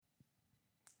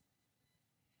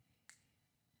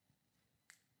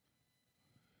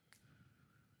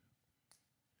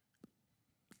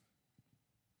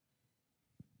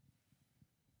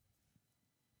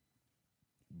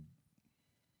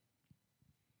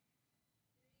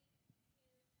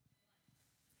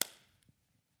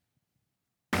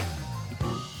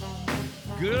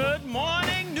Good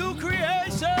morning, new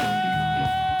creation.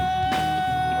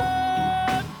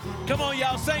 Come on,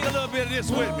 y'all, sing a little bit of this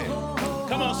with me.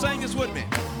 Come on, sing this with me.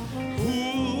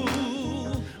 Who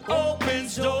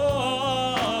opens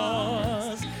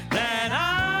doors that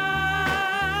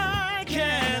I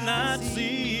cannot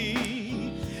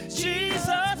see?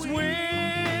 Jesus will.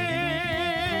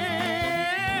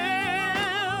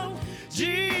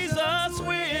 Jesus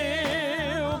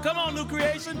will. Come on, new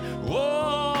creation.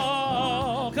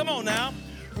 Whoa, come on now.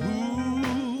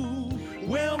 Who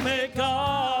will make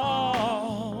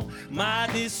all my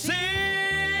decisions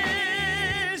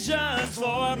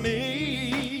for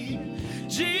me?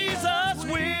 Jesus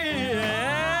will.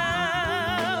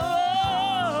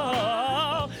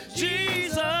 Oh,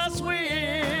 Jesus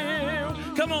will.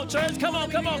 Come on, church. Come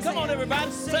on,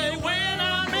 everybody. Say, when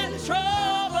I'm in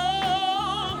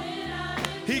trouble,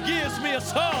 he gives me a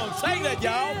song. Sing that,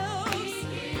 y'all.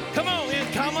 Come on, in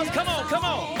commas. Come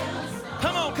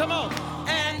on.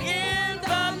 And in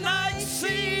the night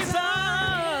season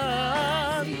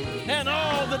and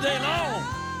all the day long.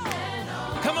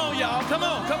 Come on, y'all. Come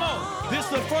on. This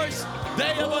is the first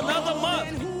day of another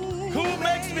month. Who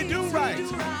makes me do right?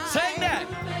 Sing that.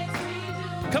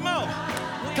 Come on,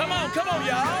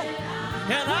 y'all.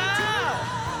 And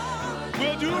I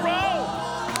will do wrong.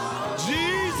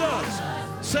 Jesus.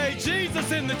 Say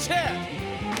Jesus in the chat.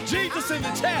 Jesus in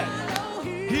the chat.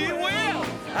 He will.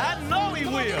 I know he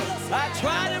will. I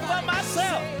tried it for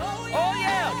myself. Oh,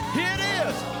 yeah. Here it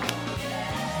is.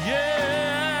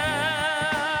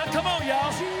 Yeah. Come on,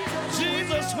 y'all.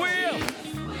 Jesus will.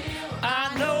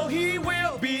 I know he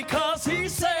will because he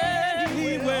said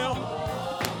he will.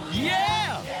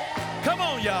 Yeah. Come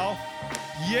on, y'all.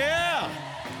 Yeah.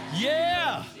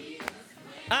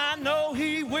 I know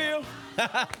he will.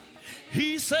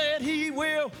 He said he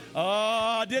will.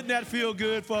 Oh, didn't that feel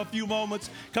good for a few moments?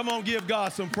 Come on, give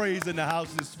God some praise in the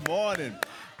house this morning.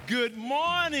 Good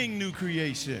morning, new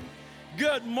creation.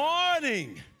 Good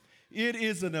morning. It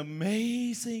is an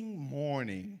amazing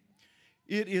morning.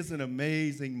 It is an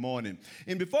amazing morning.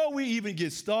 And before we even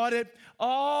get started,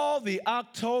 all the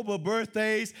October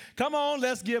birthdays, come on,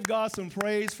 let's give God some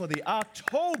praise for the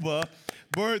October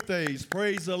birthdays.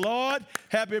 Praise the Lord.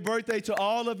 Happy birthday to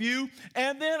all of you.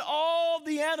 And then all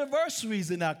the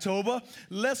anniversaries in October.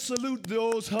 Let's salute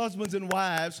those husbands and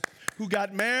wives who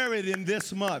got married in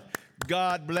this month.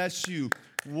 God bless you.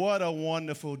 What a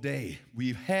wonderful day.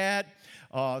 We've had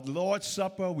the Lord's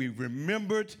Supper. We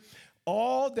remembered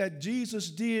all that Jesus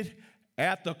did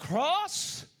at the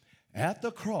cross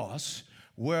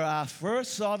where I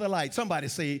first saw the light. Somebody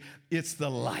say, it's the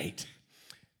light.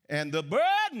 And the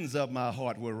burdens of my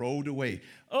heart were rolled away.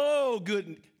 Oh,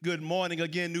 good morning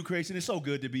again, New Creation. It's so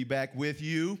good to be back with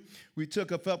you. We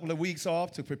took a couple of weeks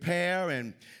off to prepare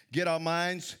and get our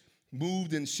minds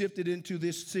moved and shifted into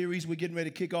this series we're getting ready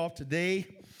to kick off today.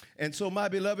 And so, my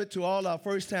beloved, to all our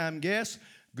first-time guests,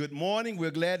 good morning.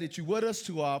 We're glad that you're with us.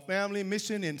 To our family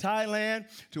mission in Thailand,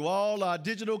 to all our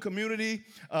digital community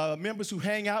members who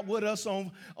hang out with us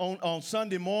on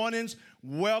Sunday mornings,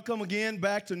 welcome again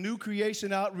back to New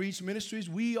Creation Outreach Ministries.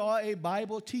 We are a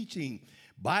Bible-teaching,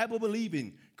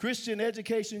 Bible-believing Christian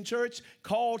education church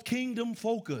called Kingdom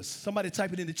Focus. Somebody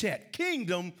type it in the chat.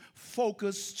 Kingdom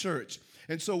Focus Church.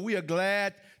 And so we are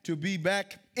glad to be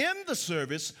back in the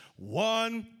service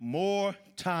one more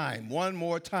time.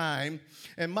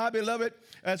 And my beloved,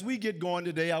 as we get going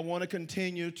today, I want to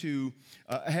continue to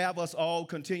have us all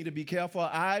continue to be careful.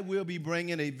 I will be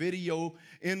bringing a video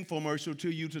infomercial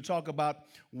to you to talk about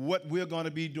what we're going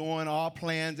to be doing, our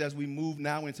plans as we move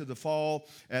now into the fall,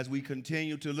 as we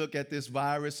continue to look at this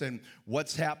virus and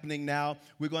what's happening now.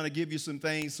 We're going to give you some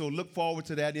things, so look forward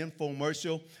to that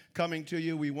infomercial coming to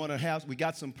you. We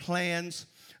got some plans.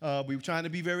 We're trying to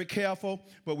be very careful,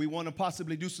 but we want to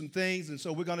possibly do some things, and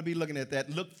so we're going to be looking at that.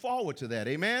 Look forward to that,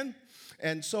 amen?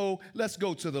 And so let's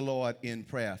go to the Lord in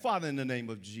prayer. Father, in the name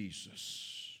of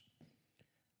Jesus,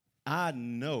 I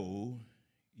know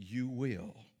you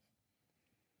will.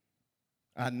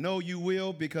 I know you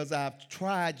will because I've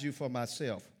tried you for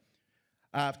myself.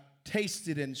 I've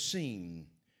tasted and seen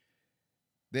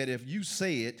that if you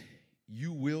say it,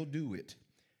 you will do it.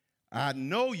 I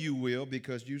know you will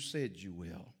because you said you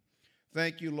will.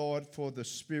 Thank you, Lord, for the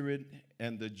spirit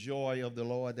and the joy of the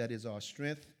Lord that is our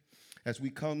strength. As we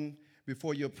come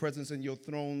before your presence and your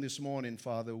throne this morning,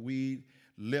 Father, we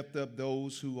lift up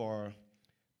those who are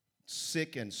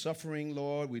sick and suffering,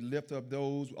 Lord. We lift up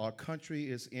those. Our country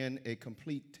is in a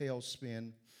complete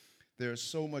tailspin. There's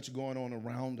so much going on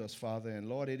around us, Father. And,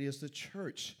 Lord, it is the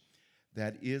church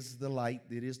that is the light.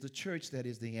 It is the church that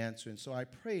is the answer. And so I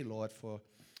pray, Lord, for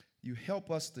you help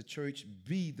us, the church,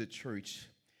 be the church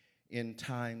in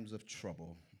times of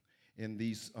trouble, in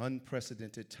these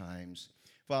unprecedented times.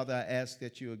 Father, I ask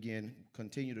that you again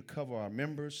continue to cover our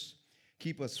members,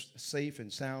 keep us safe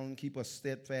and sound, keep us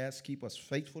steadfast, keep us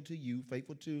faithful to you,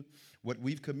 faithful to what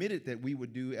we've committed that we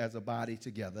would do as a body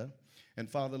together. And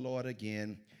Father, Lord,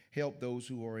 again, help those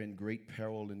who are in great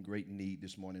peril and great need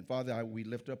this morning. Father, we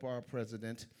lift up our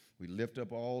president. We lift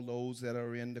up all those that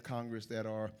are in the Congress that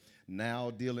are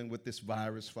now dealing with this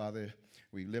virus, Father.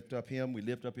 We lift up him. We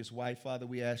lift up his wife, Father.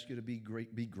 We ask you to be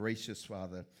gracious,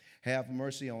 Father. Have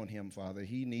mercy on him, Father.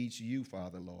 He needs you,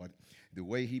 Father, Lord. The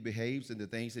way he behaves and the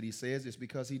things that he says is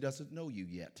because he doesn't know you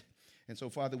yet. And so,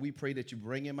 Father, we pray that you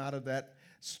bring him out of that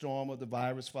storm of the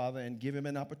virus, Father, and give him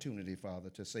an opportunity, Father,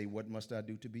 to say, what must I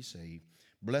do to be saved?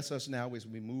 Bless us now as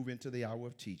we move into the hour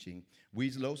of teaching.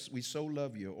 We so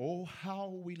love you. Oh, how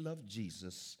we love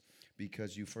Jesus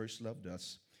because you first loved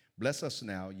us. Bless us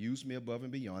now. Use me above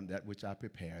and beyond that which I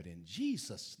prepared. In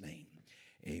Jesus' name,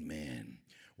 amen.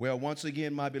 Well, once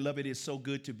again, my beloved, it's so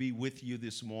good to be with you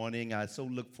this morning. I so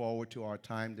look forward to our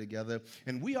time together.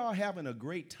 And we are having a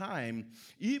great time,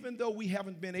 even though we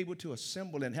haven't been able to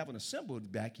assemble and haven't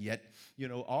assembled back yet. You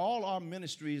know, all our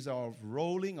ministries are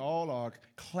rolling. All our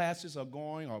classes are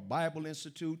going, our Bible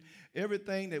Institute,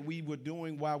 everything that we were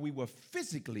doing while we were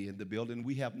physically in the building,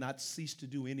 we have not ceased to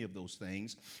do any of those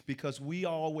things because we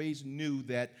always knew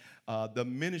that the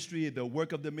ministry, the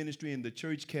work of the ministry in the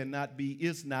church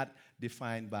is not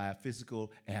defined by a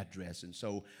physical address. And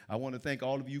so I want to thank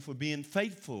all of you for being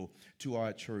faithful to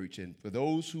our church. And for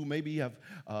those who maybe have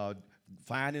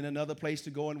finding another place to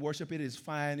go and worship, it is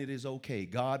fine. It is okay.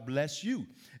 God bless you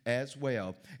as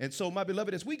well. And so, my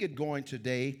beloved, as we get going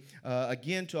today,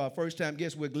 again, to our first-time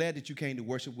guests, we're glad that you came to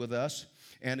worship with us.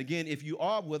 And again, if you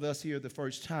are with us here the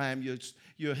first time,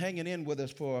 you're hanging in with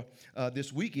us for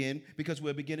this weekend because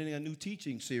we're beginning a new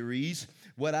teaching series,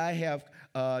 what I have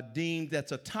deemed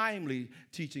that's a timely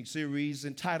teaching series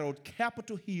entitled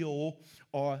Capitol Hill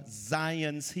or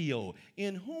Zion's Hill.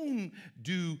 In whom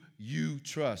do you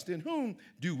trust? In whom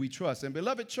do we trust? And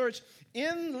beloved church,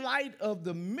 in light of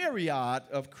the myriad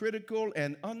of critical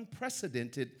and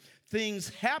unprecedented things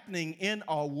happening in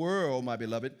our world, my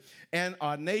beloved, and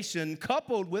our nation,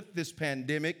 coupled with this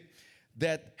pandemic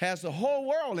that has the whole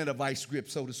world in a vice grip,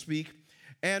 so to speak,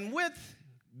 and with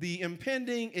the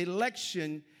impending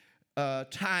election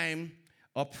time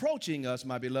approaching us,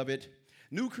 my beloved,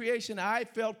 New Creation, I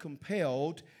felt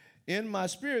compelled in my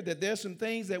spirit that there's some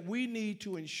things that we need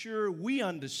to ensure we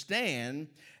understand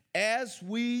as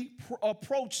we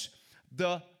approach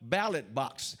the ballot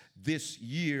box this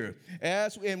year.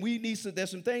 There's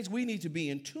some things we need to be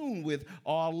in tune with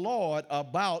our Lord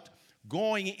about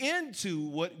going into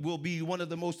what will be one of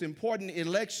the most important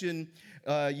election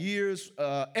years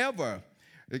ever.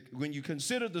 When you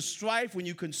consider the strife, when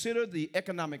you consider the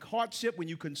economic hardship, when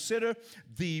you consider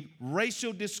the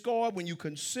racial discord, when you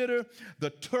consider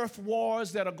the turf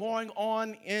wars that are going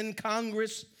on in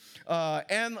Congress,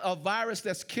 and a virus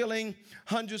that's killing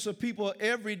hundreds of people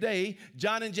every day,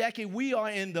 John and Jackie, we are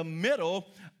in the middle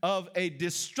of a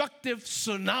destructive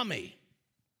tsunami.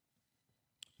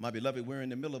 My beloved, we're in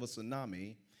the middle of a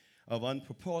tsunami of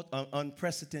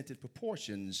unprecedented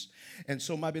proportions. And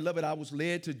so, my beloved, I was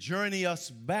led to journey us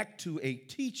back to a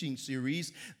teaching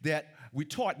series that we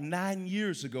taught 9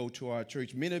 years ago to our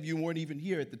church. Many of you weren't even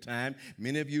here at the time.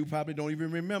 Many of you probably don't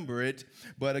even remember it.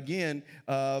 But again,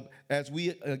 as we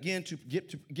again to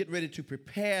get ready to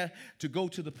prepare to go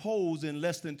to the polls in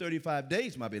less than 35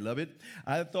 days, my beloved,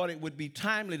 I thought it would be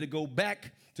timely to go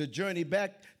back, to journey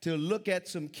back, to look at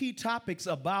some key topics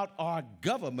about our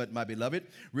government, my beloved,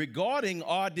 regarding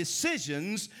our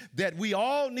decisions that we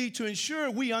all need to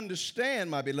ensure we understand,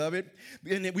 my beloved.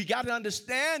 And we got to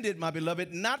understand it, my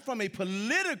beloved, not from a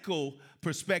political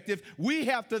perspective. We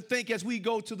have to think as we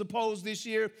go to the polls this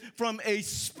year from a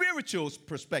spiritual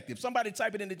perspective. Somebody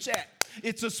type it in the chat.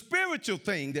 It's a spiritual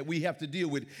thing that we have to deal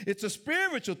with. It's a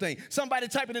spiritual thing. Somebody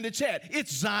type it in the chat.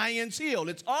 It's Zion's Hill.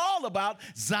 It's all about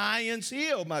Zion's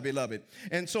Hill, my beloved.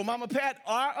 And so, Mama Pat,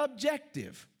 our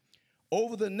objective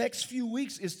over the next few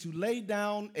weeks is to lay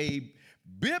down a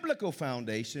biblical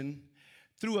foundation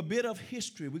through a bit of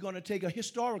history. We're going to take a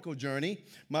historical journey,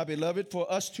 my beloved,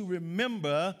 for us to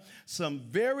remember some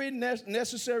very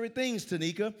necessary things,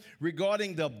 Tanika,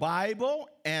 regarding the Bible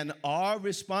and our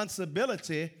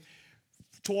responsibility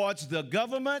towards the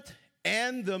government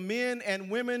and the men and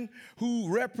women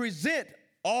who represent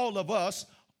all of us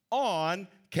on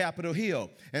Capitol Hill.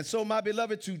 And so, my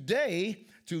beloved, today,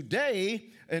 Today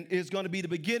is going to be the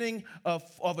beginning of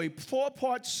a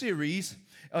four-part series,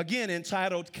 again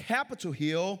entitled Capitol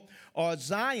Hill or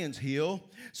Zion's Hill,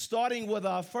 starting with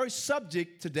our first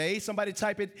subject today. Somebody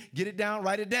type it, get it down,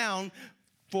 write it down.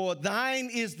 For thine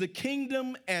is the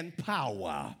kingdom and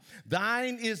power.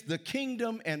 Thine is the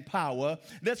kingdom and power.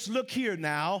 Let's look here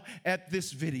now at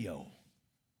this video.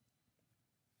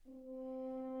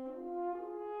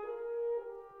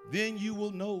 Then you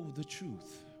will know the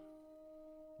truth.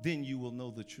 Then you will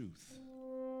know the truth.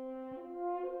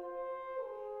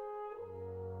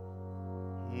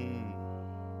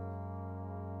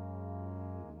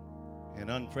 An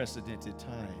unprecedented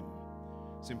time.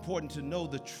 It's important to know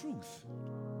the truth.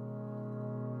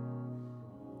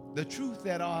 The truth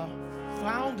that our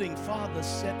founding fathers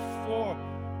set for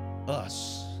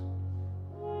us.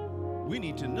 We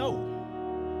need to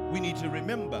know. We need to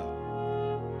remember.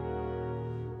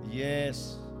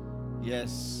 Yes,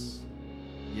 yes,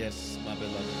 yes, my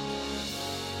beloved.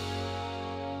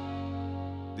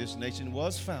 This nation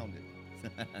was founded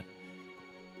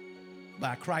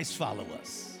by Christ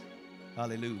followers.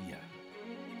 Hallelujah.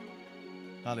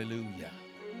 Hallelujah.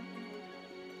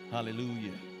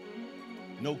 Hallelujah.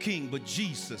 No king but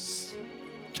Jesus.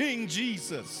 King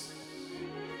Jesus.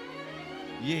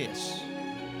 Yes.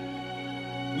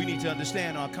 We need to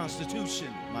understand our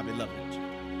Constitution, my beloved.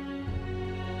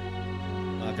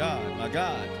 My God, my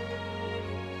God,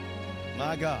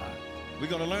 my God. We're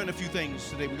going to learn a few things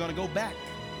today. We're going to go back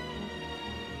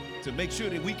to make sure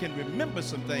that we can remember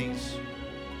some things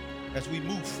as we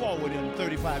move forward in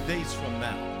 35 days from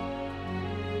now.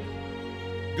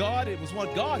 God, it was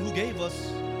one God who gave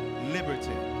us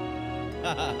liberty.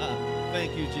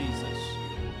 Thank you, Jesus.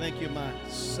 Thank you, my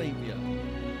Savior.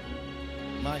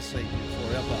 My Savior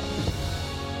forever.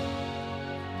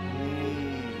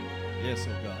 Yes,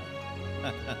 oh God.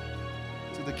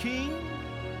 To the King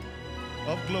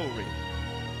of glory,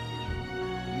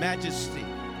 majesty,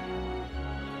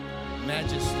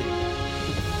 majesty.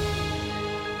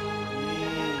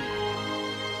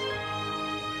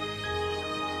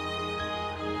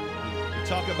 We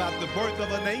talk about the birth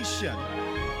of a nation,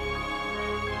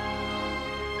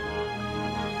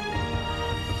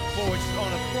 forged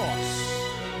on a cross.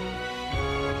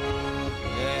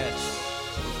 Yes.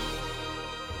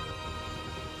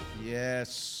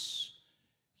 Yes,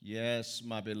 yes,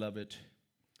 my beloved.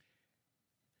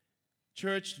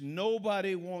 Church,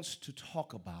 nobody wants to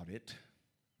talk about it,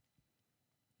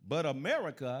 but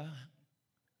America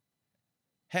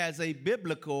has a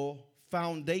biblical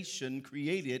foundation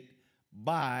created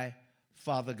by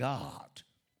Father God.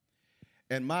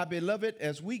 And my beloved,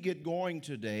 as we get going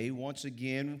today, once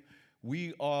again,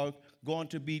 we are going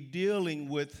to be dealing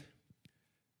with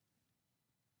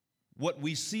what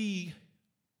we see.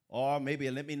 Or maybe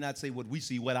let me not say what we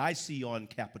see, what I see on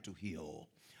Capitol Hill,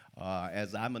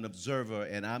 as I'm an observer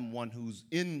and I'm one who's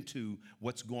into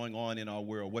what's going on in our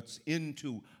world, what's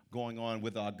into going on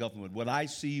with our government. What I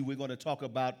see, we're going to talk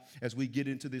about as we get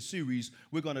into this series,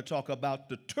 we're going to talk about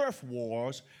the turf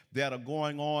wars that are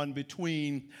going on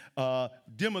between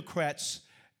Democrats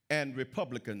and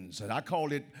Republicans. And I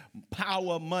call it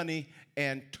power, money,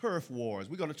 and turf wars.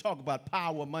 We're going to talk about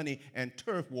power, money, and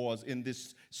turf wars in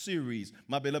this series.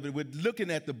 My beloved, we're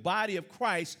looking at the body of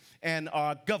Christ and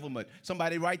our government.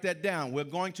 Somebody write that down. We're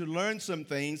going to learn some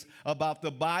things about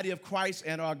the body of Christ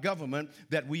and our government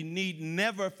that we need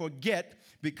never forget,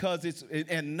 because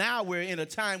and now we're in a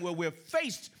time where we're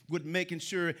faced with making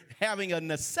sure, having a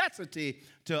necessity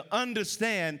to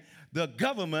understand the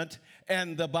government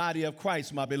and the body of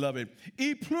Christ, my beloved.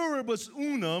 E pluribus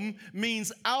unum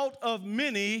means out of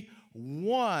many,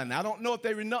 one. I don't know if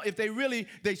they really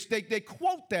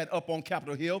quote that up on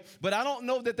Capitol Hill, but I don't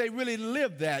know that they really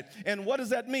live that. And what does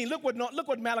that mean? Look what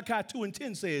Malachi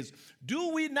 2:10 says.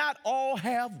 Do we not all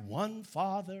have one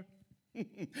Father?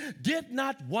 Did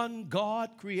not one God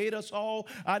create us all?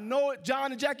 I know it,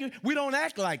 John and Jackie, we don't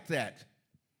act like that.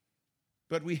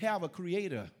 But we have a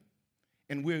creator.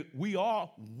 And we are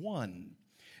one.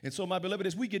 And so, my beloved,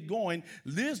 as we get going,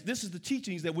 this is the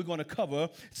teachings that we're going to cover.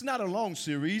 It's not a long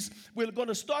series. We're going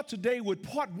to start today with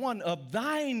part one of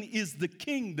Thine is the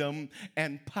Kingdom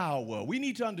and Power. We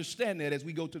need to understand that as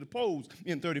we go to the polls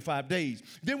in 35 days.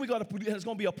 Then there's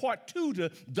going to be a part two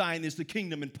to Thine is the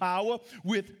Kingdom and Power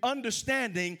with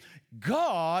understanding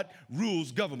God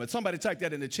rules government. Somebody type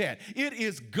that in the chat. It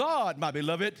is God, my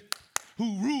beloved,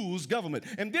 who rules government.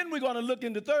 And then we're going to look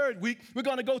in the third week, we're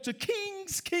going to go to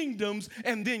kings, kingdoms,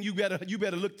 and then you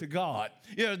better look to God.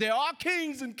 There are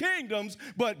kings and kingdoms,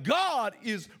 but God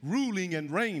is ruling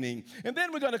and reigning. And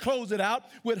then we're going to close it out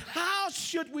with how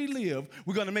should we live?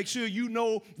 We're going to make sure you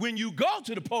know when you go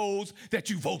to the polls that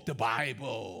you vote the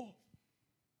Bible.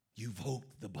 You vote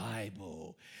the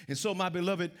Bible. And so, my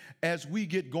beloved, as we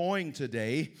get going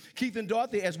today, Keith and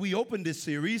Dorothy, as we open this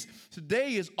series,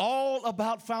 today is all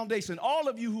about foundation. All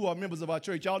of you who are members of our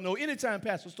church, y'all know anytime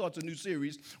Pastor starts a new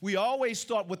series, we always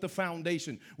start with the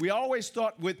foundation. We always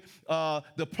start with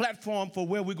the platform for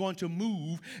where we're going to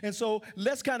move. And so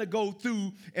let's kind of go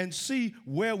through and see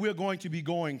where we're going to be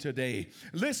going today.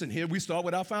 Listen, here we start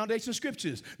with our foundation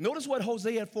scriptures. Notice what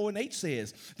Hosea 4:8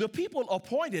 says. The people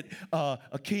appointed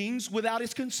kings without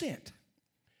his consent,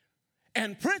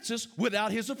 and princes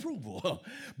without his approval.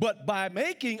 But by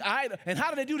making idols, and how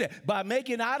do they do that? By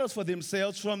making idols for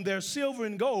themselves from their silver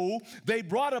and gold, they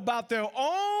brought about their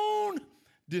own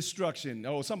destruction.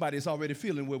 Oh, somebody's already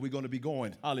feeling where we're going to be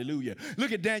going. Hallelujah.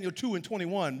 Look at Daniel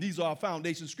 2:21. These are our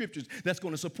foundation scriptures that's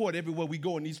going to support everywhere we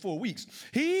go in these 4 weeks.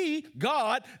 He,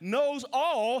 God, knows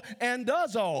all and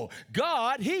does all.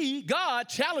 God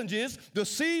challenges the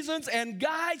seasons and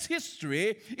guides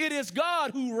history. It is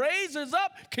God who raises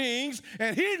up kings,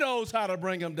 and he knows how to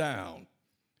bring them down.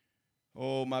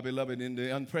 Oh, my beloved, in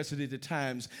the unprecedented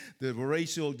times, the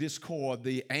racial discord,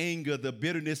 the anger, the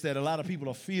bitterness that a lot of people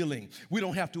are feeling, we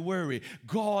don't have to worry.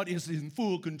 God is in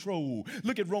full control.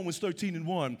 Look at Romans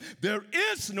 13:1. There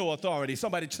is no authority.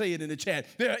 Somebody say it in the chat.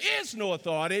 There is no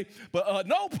authority, but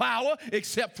no power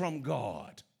except from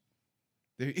God.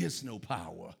 There is no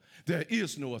power. There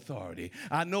is no authority.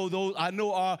 I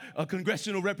know our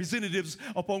congressional representatives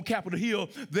up on Capitol Hill,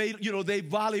 they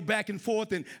volley back and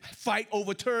forth and fight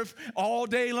over turf all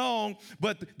day long,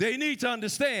 but they need to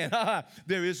understand,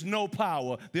 there is no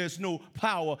power. There's no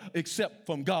power except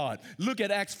from God. Look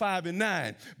at Acts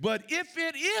 5:9. But if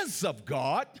it is of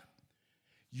God,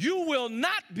 you will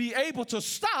not be able to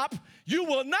stop. You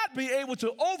will not be able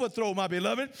to overthrow, my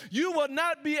beloved. You will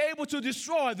not be able to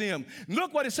destroy them.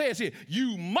 Look what it says here.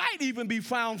 You might even be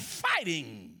found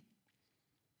fighting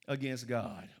against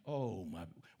God. Oh,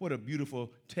 what a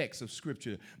beautiful text of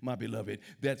Scripture, my beloved.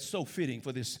 That's so fitting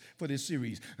for this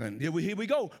series. And here we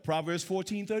go. Proverbs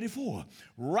 14:34.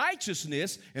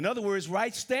 Righteousness, in other words,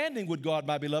 right standing with God,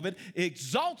 my beloved,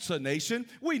 exalts a nation.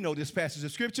 We know this passage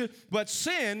of Scripture. But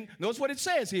sin, notice what it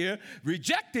says here,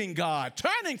 rejecting God,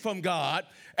 turning from God,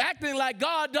 acting like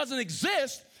God doesn't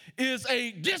exist, is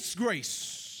a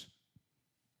disgrace.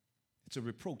 It's a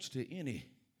reproach to any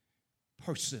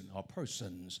person or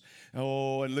persons.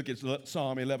 Oh, and look at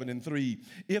Psalm 11:3.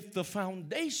 If the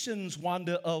foundations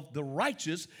wander of the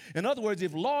righteous, in other words,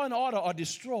 if law and order are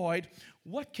destroyed,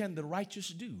 what can the righteous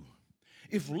do?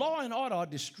 If law and order are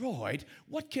destroyed,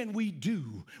 what can we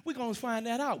do? We're going to find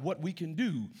that out, what we can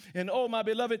do. And oh, my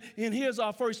beloved, and here's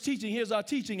our first teaching. Here's our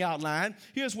teaching outline.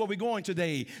 Here's where we're going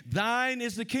today. Thine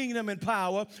is the kingdom and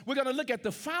power. We're going to look at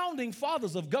the founding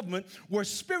fathers of government were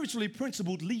spiritually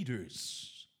principled leaders.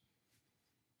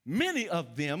 Many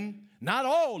of them, not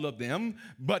all of them,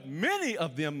 but many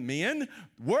of them men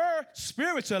were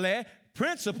spiritually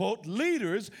principled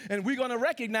leaders, and we're going to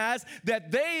recognize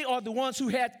that they are the ones who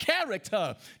had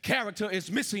character. Character is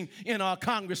missing in our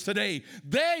Congress today.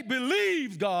 They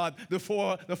believed God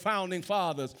before the founding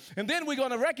fathers. And then we're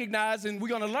going to recognize and we're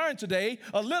going to learn today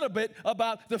a little bit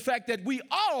about the fact that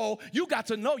you got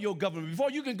to know your government.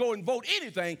 Before you can go and vote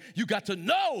anything, you got to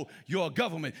know your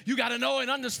government. You got to know and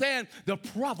understand the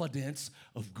providence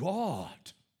of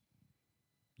God.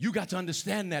 You got to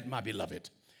understand that, my beloved.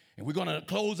 And we're going to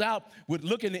close out with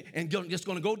looking at and just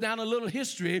going to go down a little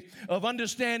history of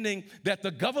understanding that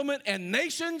the government and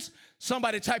nations,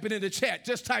 somebody type it in the chat.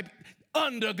 Just type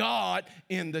under God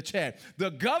in the chat.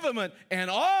 The government and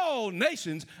all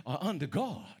nations are under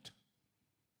God.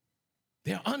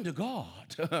 They're under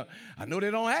God. I know they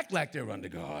don't act like they're under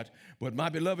God, but my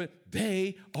beloved,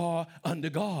 they are under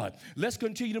God. Let's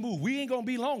continue to move. We ain't going to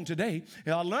be long today.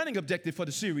 Our learning objective for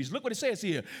the series, look what it says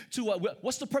here.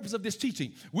 What's the purpose of this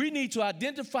teaching? We need to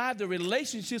identify the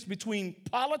relationships between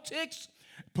politics,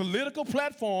 political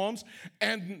platforms,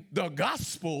 and the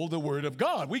gospel, the word of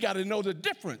God. We got to know the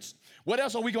difference. What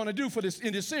else are we going to do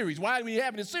in this series? Why are we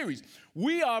having this series?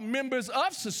 We are members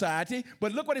of society,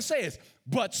 but look what it says,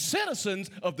 but citizens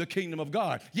of the kingdom of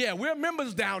God. Yeah, we're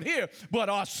members down here, but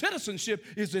our citizenship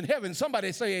is in heaven.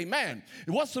 Somebody say amen.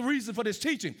 What's the reason for this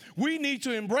teaching? We need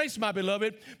to embrace, my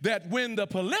beloved, that when the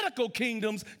political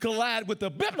kingdoms collide with the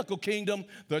biblical kingdom,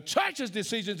 the church's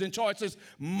decisions and choices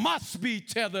must be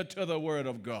tethered to the word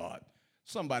of God.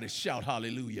 Somebody shout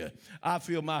hallelujah. I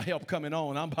feel my help coming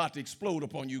on. I'm about to explode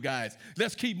upon you guys.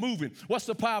 Let's keep moving. What's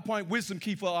the PowerPoint wisdom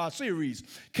key for our series?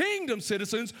 Kingdom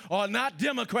citizens are not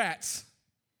Democrats.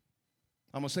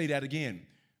 I'm going to say that again.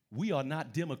 We are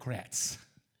not Democrats.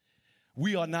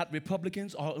 We are not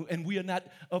Republicans, and we are not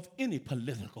of any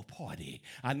political party.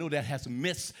 I know that has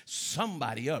messed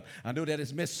somebody up. I know that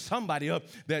has messed somebody up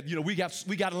that, we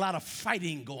got a lot of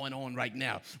fighting going on right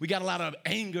now. We got a lot of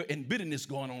anger and bitterness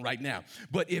going on right now.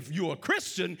 But if you're a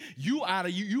Christian, you are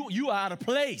out of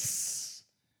place.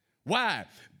 Why?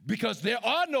 Because there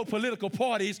are no political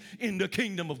parties in the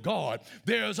kingdom of God.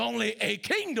 There's only a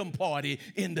kingdom party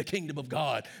in the kingdom of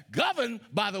God, governed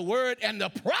by the word and the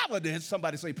providence,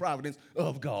 somebody say providence,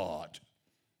 of God.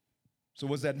 So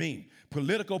what does that mean?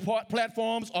 Political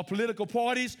platforms or political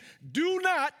parties do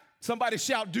not, somebody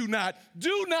shout do not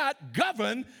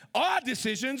govern our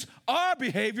decisions, our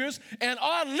behaviors, and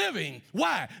our living.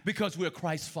 Why? Because we're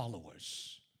Christ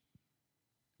followers.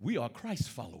 We are Christ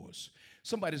followers.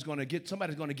 Somebody's going to get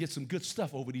some good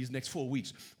stuff over these next 4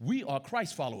 weeks. We are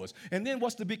Christ followers. And then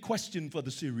what's the big question for the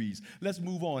series? Let's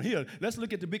move on here. Let's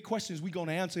look at the big questions we're going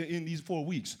to answer in these 4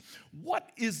 weeks.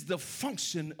 What is the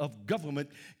function of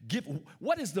government given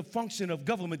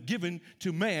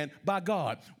to man by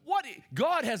God?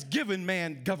 God has given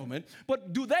man government,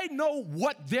 but do they know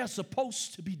what they're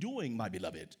supposed to be doing, my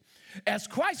beloved? As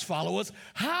Christ followers,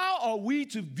 how are we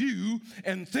to view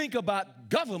and think about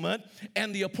government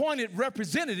and the appointed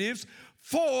representatives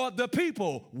for the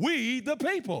people, we the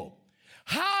people?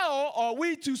 How are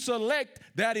we to select,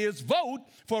 that is, vote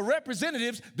for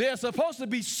representatives? They're supposed to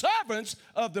be servants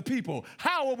of the people.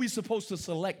 How are we supposed to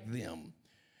select them?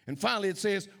 And finally, it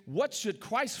says, what should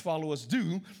Christ followers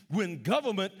do when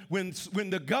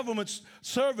the government's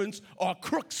servants are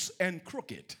crooks and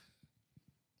crooked?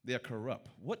 They're corrupt.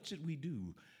 What should we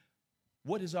do?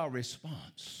 What is our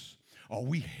response? Are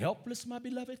we helpless, my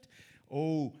beloved?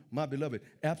 Oh, my beloved,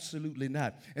 absolutely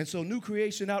not. And so New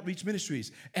Creation Outreach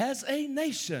Ministries, as a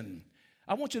nation,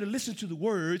 I want you to listen to the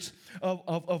words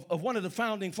of one of the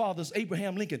founding fathers,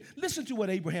 Abraham Lincoln. Listen to what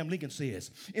Abraham Lincoln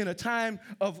says. In a time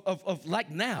of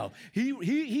like now,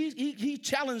 he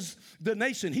challenged the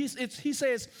nation. He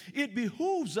says, it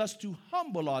behooves us to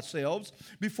humble ourselves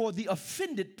before the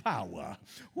offended power,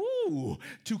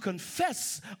 to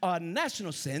confess our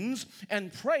national sins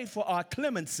and pray for our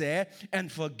clemency and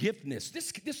forgiveness.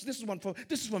 This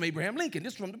is from Abraham Lincoln.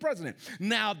 This is from the president.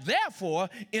 Now, therefore,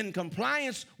 in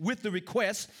compliance with the request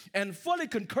and fully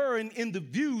concurring in the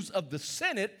views of the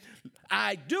Senate,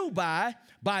 I do by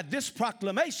this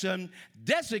proclamation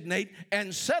designate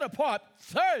and set apart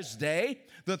Thursday,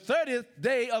 the 30th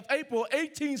day of April,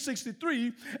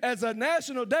 1863, as a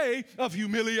national day of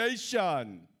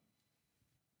humiliation.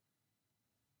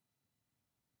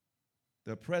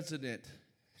 The President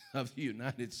of the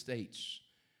United States,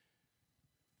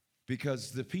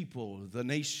 because the people, the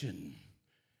nation,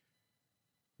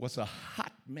 was a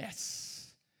hot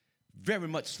mess, very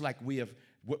much like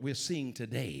what we're seeing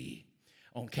today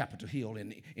on Capitol Hill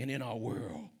and in our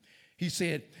world. He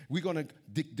said, we're going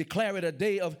to declare it a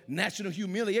day of national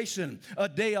humiliation, a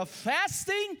day of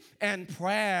fasting and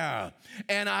prayer.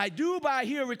 And I do by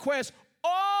here request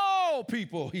all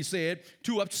people, he said,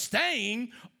 to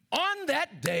abstain on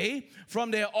that day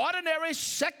from their ordinary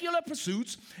secular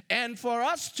pursuits, and for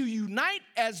us to unite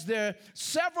as their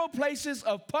several places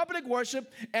of public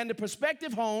worship and the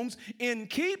prospective homes in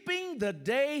keeping the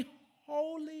day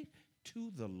holy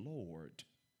to the Lord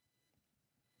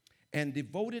and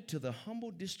devoted to the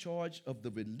humble discharge of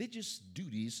the religious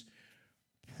duties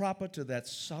proper to that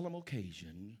solemn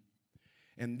occasion.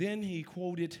 And then he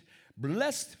quoted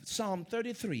Psalm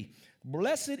 33,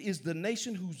 blessed is the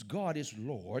nation whose God is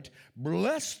Lord.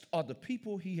 Blessed are the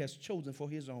people he has chosen for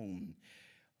his own.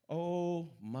 Oh,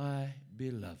 my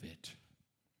beloved.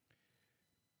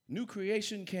 New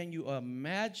creation, can you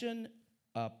imagine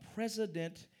a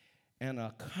president and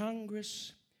a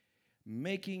Congress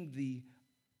making the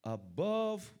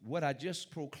above what I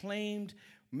just proclaimed,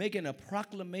 making a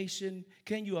proclamation?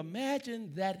 Can you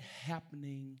imagine that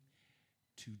happening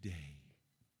today?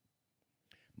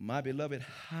 My beloved,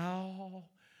 how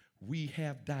we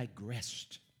have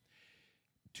digressed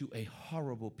to a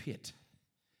horrible pit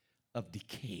of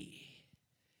decay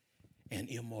and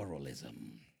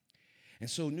immoralism. And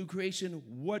so, New Creation,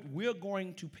 what we're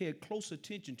going to pay close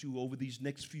attention to over these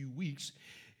next few weeks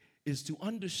is to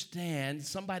understand,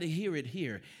 somebody hear it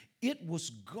here, it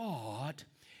was God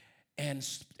and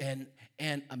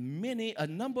a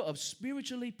number of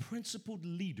spiritually principled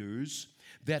leaders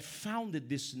that founded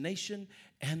this nation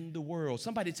and the world.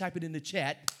 Somebody type it in the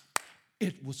chat.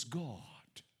 It was God.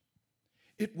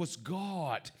 It was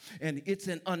God. And it's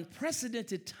an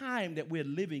unprecedented time that we're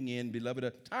living in, beloved, a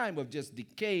time of just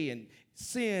decay and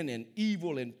sin and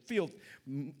evil and filth.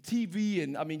 TV,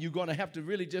 and I mean, you're going to have to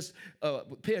really just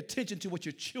pay attention to what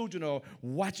your children are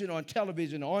watching on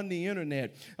television, on the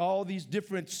internet, all these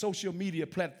different social media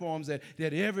platforms that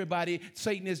everybody,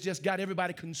 Satan has just got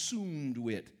everybody consumed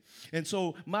with. And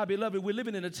so, my beloved, we're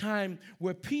living in a time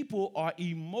where people are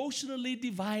emotionally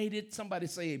divided. Somebody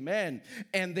say amen.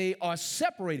 And they are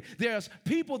separated. There's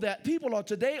people are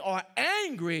today are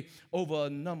angry over a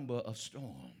number of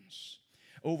storms,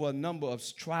 over a number of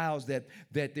trials that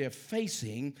they're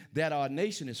facing, that our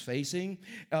nation is facing,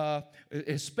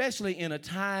 especially in a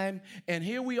time, and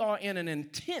here we are in an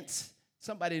intense,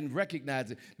 somebody didn't recognize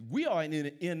it, we are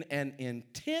in an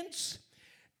intense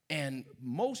and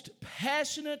most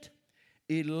passionate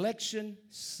election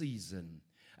season.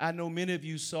 I know many of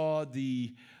you saw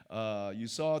the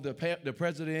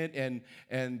president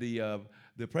and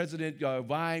the president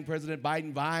President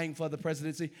Biden vying for the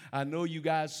presidency. I know you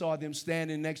guys saw them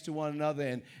standing next to one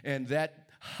another, and that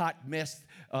hot mess,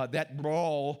 that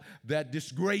brawl, that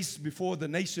disgrace before the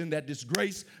nation, that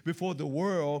disgrace before the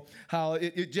world. How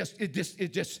it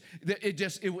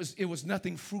was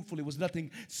nothing fruitful. It was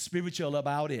nothing spiritual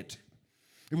about it.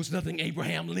 There was nothing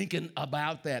Abraham Lincoln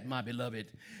about that, my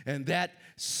beloved. And that,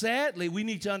 sadly, we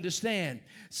need to understand,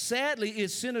 sadly,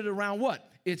 is centered around what?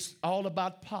 It's all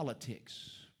about politics.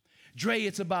 Dre,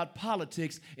 it's about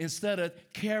politics instead of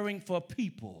caring for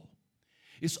people.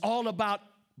 It's all about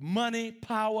money,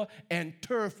 power, and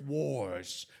turf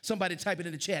wars. Somebody type it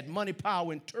in the chat, money,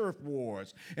 power, and turf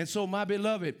wars. And so, my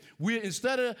beloved, we're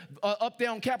instead of up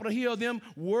there on Capitol Hill, them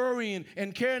worrying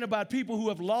and caring about people who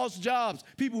have lost jobs,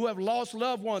 people who have lost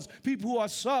loved ones, people who are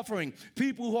suffering,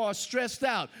 people who are stressed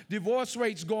out, divorce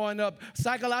rates going up,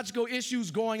 psychological issues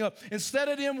going up. Instead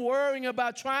of them worrying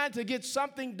about trying to get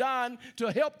something done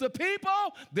to help the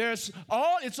people, it's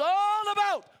all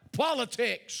about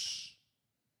politics.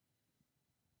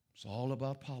 It's all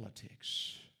about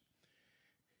politics.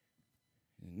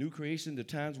 In new creation, the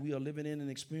times we are living in and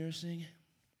experiencing,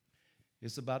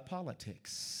 it's about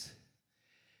politics.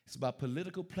 It's about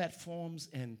political platforms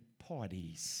and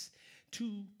parties.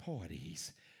 Two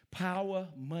parties. Power,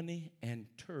 money, and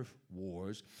turf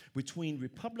wars between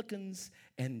Republicans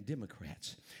and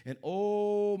Democrats. And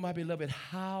oh, my beloved,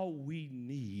 how we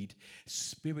need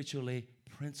spiritually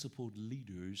principled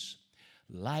leaders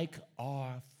like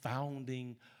our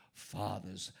founding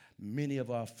fathers, many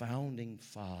of our founding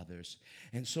fathers.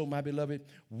 And so, my beloved,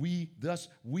 we're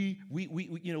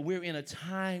in a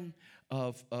time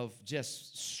of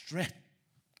just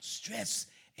stress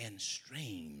and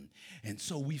strain. And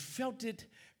so we felt it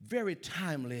very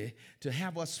timely to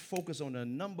have us focus on a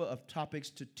number of topics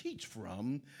to teach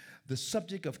from the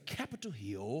subject of Capitol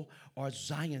Hill or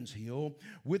Zion's Hill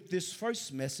with this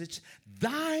first message,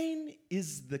 Thine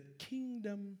is the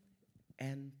kingdom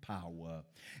and power.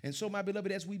 And so, my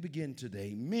beloved, as we begin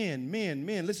today, men,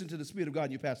 listen to the Spirit of God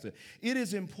in you, Pastor. It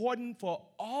is important for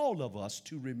all of us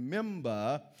to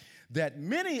remember that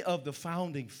many of the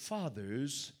founding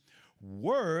fathers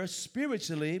were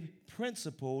spiritually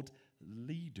principled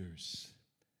leaders.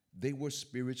 They were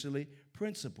spiritually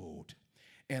principled.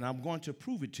 And I'm going to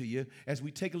prove it to you as we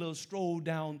take a little stroll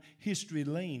down history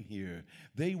lane here.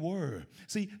 They were.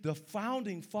 See, the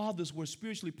founding fathers were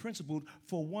spiritually principled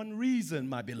for one reason,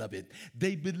 my beloved.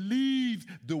 They believed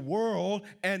the world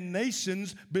and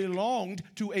nations belonged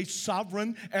to a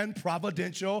sovereign and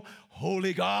providential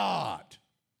holy God.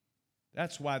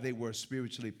 That's why they were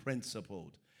spiritually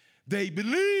principled. They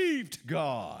believed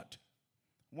God.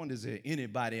 I wonder, is there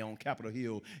anybody on Capitol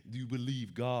Hill, do you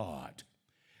believe God?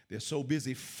 They're so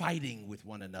busy fighting with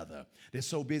one another. They're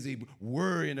so busy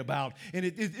worrying about, and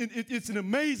it's an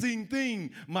amazing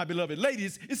thing, my beloved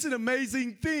ladies. It's an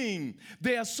amazing thing.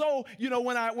 They are so,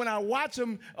 when I watch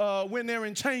them when they're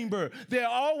in chamber, they're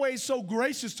always so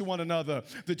gracious to one another.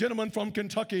 The gentleman from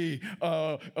Kentucky,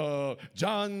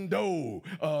 John Doe,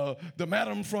 the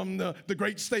madam from the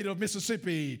great state of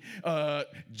Mississippi,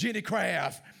 Jenny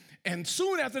Craft. And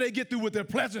soon after they get through with their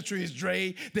pleasantries,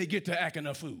 Dre, they get to acting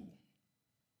a fool.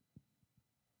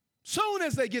 Soon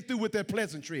as they get through with their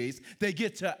pleasantries, they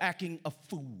get to acting a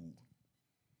fool.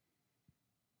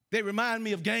 They remind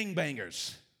me of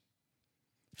gangbangers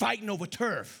fighting over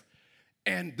turf,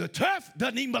 and the turf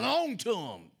doesn't even belong to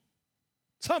them.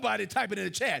 Somebody type it in the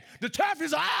chat. The turf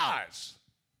is ours.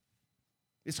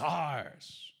 It's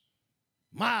ours.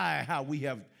 My, how we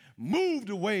have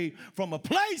moved away from a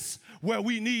place where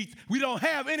we don't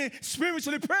have any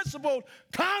spiritually principled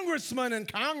congressmen and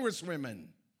congresswomen.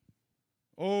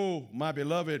 Oh, my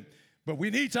beloved, But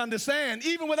we need to understand,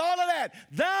 even with all of that,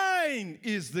 thine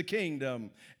is the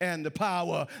kingdom and the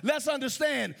power. Let's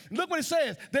understand. Look what it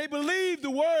says. They believe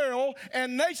the world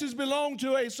and nations belong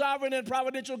to a sovereign and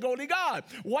providential holy God.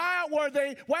 Why were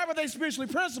they spiritually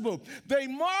principled? They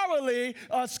morally,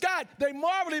 they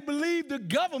morally believed the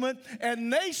government and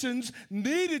nations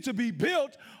needed to be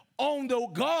built on the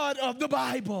God of the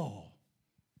Bible.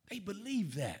 They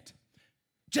believed that.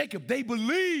 Jacob, they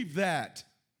believed that.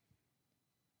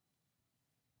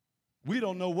 We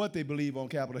don't know what they believe on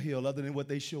Capitol Hill other than what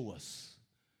they show us.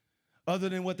 Other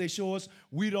than what they show us,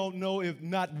 we don't know if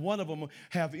not one of them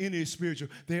have any spiritual.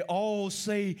 They all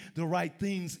say the right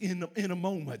things in a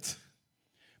moment.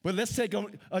 But let's take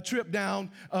a trip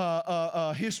down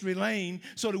history lane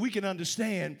so that we can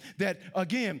understand that,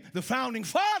 again, the founding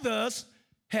fathers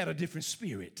had a different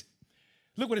spirit.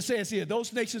 Look what it says here.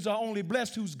 Those nations are only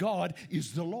blessed whose God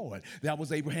is the Lord. That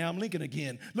was Abraham Lincoln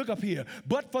again. Look up here.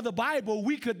 But for the Bible,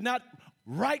 we could not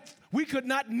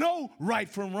know right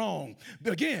from wrong.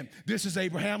 Again, this is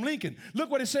Abraham Lincoln. Look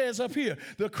what it says up here.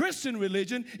 The Christian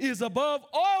religion is above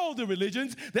all the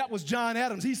religions. That was John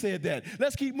Adams. He said that.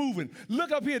 Let's keep moving.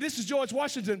 Look up here. This is George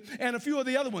Washington and a few of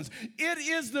the other ones. It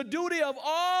is the duty of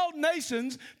all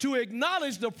nations to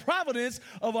acknowledge the providence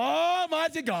of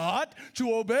Almighty God,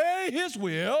 to obey his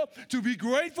will, to be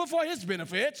grateful for his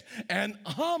benefits, and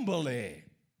humbly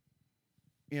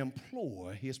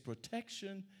implore his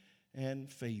protection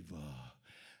and favor.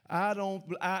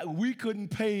 We couldn't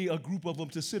pay a group of them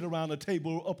to sit around a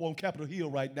table up on Capitol Hill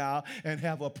right now and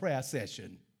have a prayer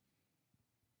session.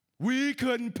 We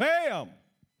couldn't pay them.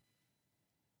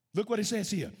 Look what it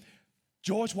says here.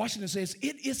 George Washington says,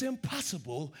 it is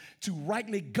impossible to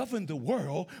rightly govern the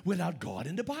world without God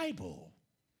in the Bible.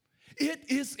 It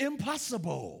is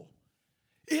impossible.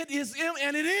 It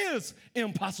is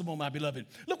impossible, my beloved.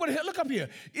 Look up here.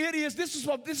 This is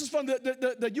from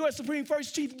the U.S. Supreme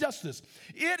First Chief Justice.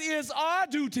 It is our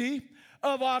duty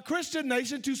of our Christian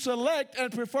nation to select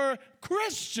and prefer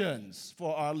Christians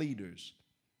for our leaders.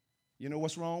 You know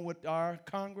what's wrong with our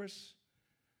Congress?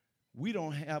 We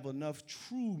don't have enough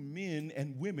true men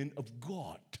and women of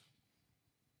God.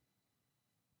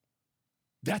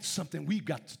 That's something we've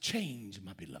got to change,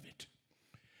 my beloved.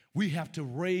 We have to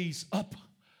raise up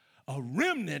a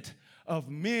remnant of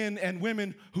men and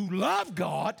women who love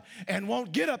God and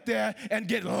won't get up there and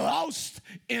get lost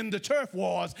in the turf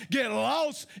wars, get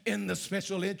lost in the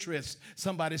special interests.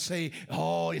 Somebody say,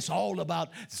 oh, it's all about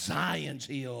Zion's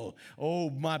Hill. Oh,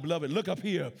 my beloved, look up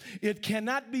here. It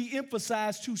cannot be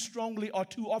emphasized too strongly or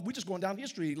too often. We're just going down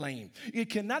history lane. It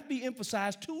cannot be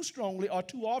emphasized too strongly or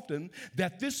too often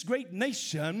that this great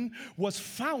nation was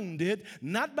founded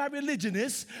not by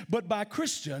religionists, but by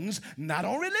Christians, not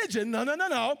on religion,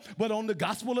 no, but on the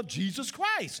gospel of Jesus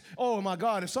Christ. Oh my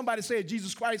God, if somebody said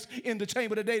Jesus Christ in the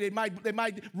chamber today, they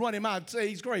might run him out and say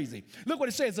he's crazy. Look what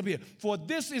it says up here. For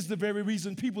this is the very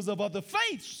reason peoples of other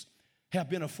faiths have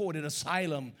been afforded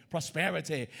asylum,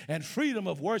 prosperity, and freedom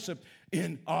of worship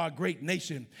in our great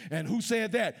nation. And who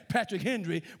said that? Patrick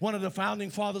Henry, one of the founding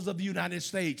fathers of the United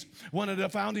States, one of the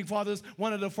founding fathers,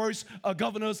 one of the first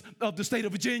governors of the state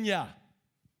of Virginia.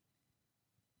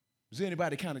 Is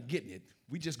anybody kind of getting it?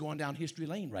 We're just going down history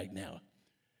lane right now.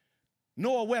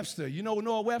 Noah Webster. You know what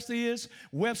Noah Webster is?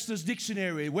 Webster's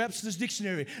Dictionary.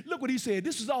 Look what he said.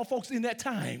 This is all folks in that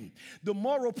time. The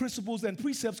moral principles and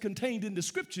precepts contained in the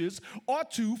scriptures ought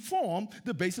to form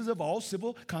the basis of all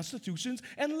civil constitutions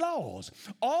and laws.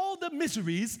 All the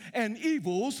miseries and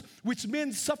evils which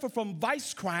men suffer from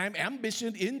vice, crime,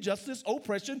 ambition, injustice,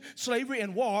 oppression, slavery,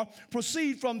 and war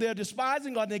proceed from their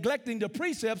despising or neglecting the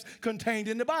precepts contained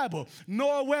in the Bible.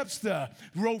 Noah Webster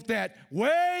wrote that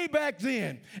way back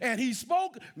then, and he spoke,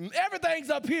 everything's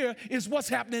up here is what's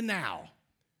happening now.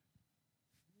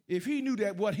 If he knew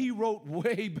that what he wrote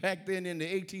way back then in the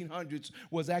 1800s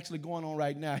was actually going on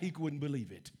right now, he wouldn't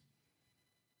believe it.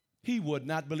 He would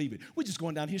not believe it. We're just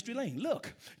going down history lane.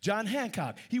 Look, John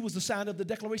Hancock, he was the signer of the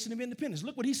Declaration of Independence.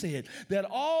 Look what he said, that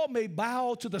all may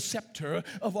bow to the scepter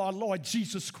of our Lord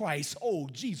Jesus Christ, oh,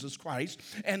 Jesus Christ,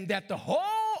 and that the whole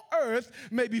earth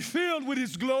may be filled with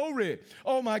his glory.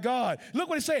 Oh, my God. Look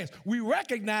what it says. We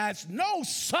recognize no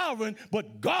sovereign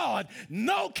but God,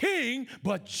 no king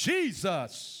but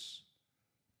Jesus.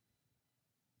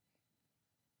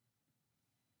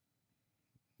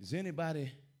 Is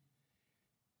anybody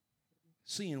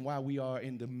seeing why we are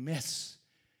in the mess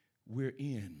we're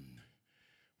in?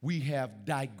 We have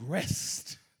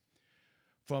digressed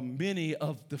from many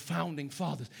of the founding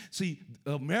fathers. See,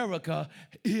 America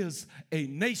is a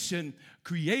nation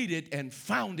created and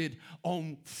founded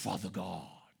on Father God.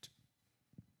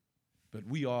 But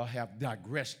we all have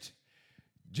digressed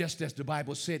just as the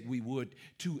Bible said we would,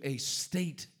 to a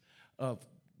state of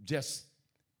just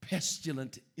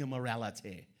pestilent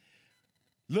immorality.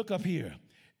 Look up here.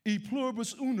 E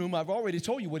pluribus unum, I've already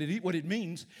told you what it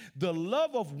means. The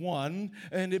love of one,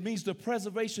 and it means the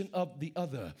preservation of the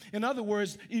other. In other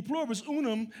words, e pluribus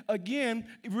unum, again,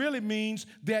 it really means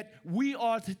that we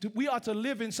are to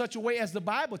live in such a way, as the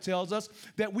Bible tells us,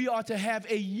 that we are to have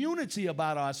a unity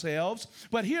about ourselves.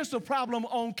 But here's the problem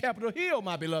on Capitol Hill,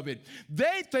 my beloved.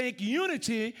 They think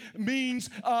unity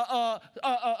means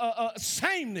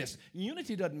sameness.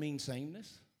 Unity doesn't mean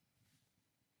sameness.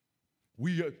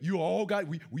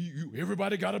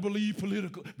 Everybody got to believe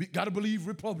political, got to believe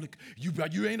Republican.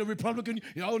 You ain't a Republican.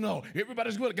 Oh, no,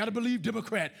 everybody's got to believe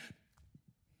Democrat.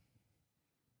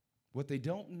 What they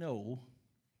don't know,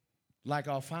 like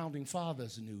our founding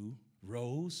fathers knew,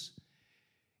 Rose,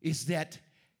 is that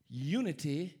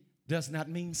unity does not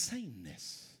mean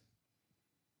sameness.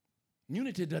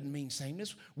 Unity doesn't mean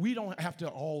sameness. We don't have to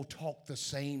all talk the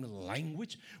same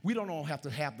language. We don't all have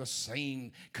to have the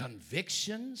same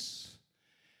convictions.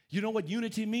 You know what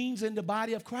unity means in the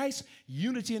body of Christ?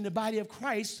 Unity in the body of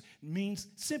Christ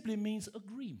simply means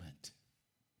agreement.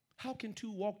 How can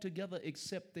two walk together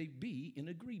except they be in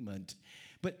agreement?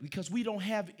 But because we don't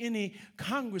have any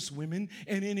congresswomen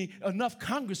and enough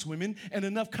congresswomen and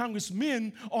enough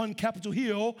congressmen on Capitol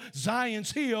Hill,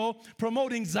 Zion's Hill,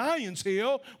 promoting Zion's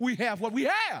Hill, we have what we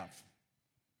have.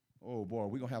 Oh boy,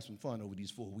 we're going to have some fun over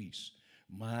these 4 weeks.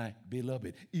 My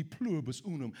beloved, e pluribus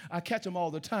unum. I catch them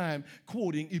all the time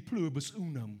quoting e pluribus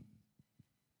unum.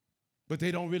 But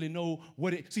they don't really know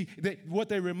what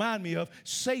they remind me of.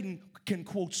 Satan can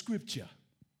quote scripture.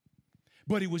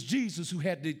 But it was Jesus who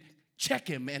had to check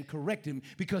him and correct him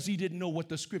because he didn't know what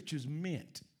the scriptures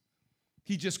meant.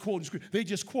 He just quoted scripture. They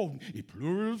just quote e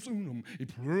pluribus unum, e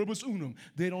pluribus unum.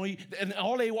 They don't, and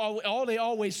all they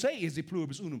always say is e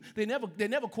pluribus unum. They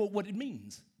never quote what it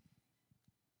means.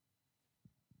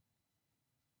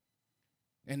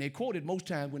 And they quote it most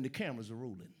times when the cameras are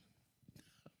rolling.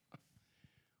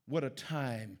 What a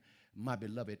time, my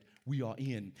beloved, we are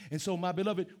in. And so, my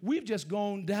beloved, we've just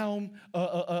gone down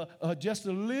just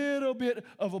a little bit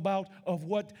of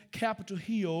what Capitol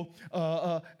Hill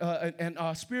and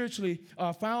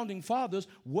our founding fathers,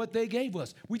 what they gave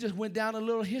us. We just went down a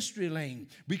little history lane.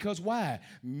 Because why?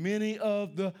 Many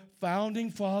of the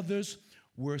founding fathers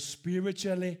were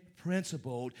spiritually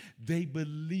principled. They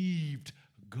believed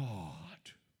God.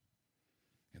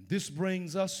 This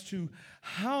brings us to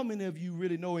how many of you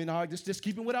really know just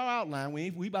keeping with our outline,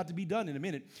 we about to be done in a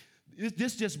minute.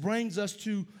 This just brings us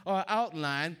to our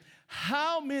outline.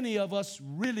 How many of us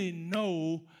really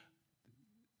know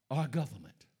our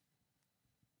government?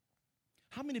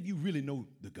 How many of you really know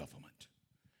the government?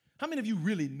 How many of you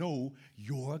really know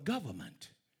your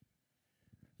government?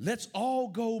 Let's all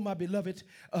go, my beloved,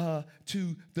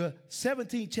 to the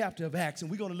 17th chapter of Acts,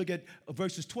 and we're going to look at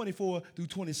verses 24 through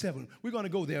 27. We're going to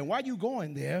go there. And while you're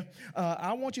going there,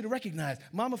 I want you to recognize,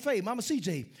 Mama Faye, Mama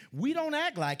CJ, we don't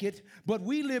act like it, but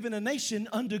we live in a nation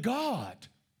under God.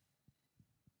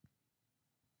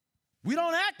 We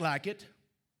don't act like it.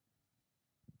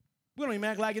 We don't even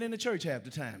act like it in the church half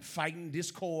the time. Fighting,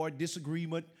 discord,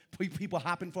 disagreement, people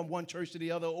hopping from one church to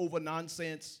the other over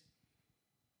nonsense.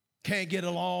 Can't get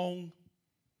along.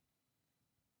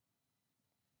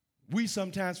 We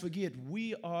sometimes forget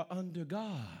we are under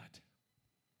God.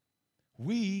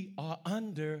 We are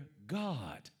under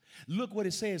God. Look what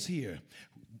it says here.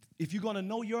 If you're going to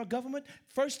know your government,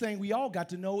 first thing we all got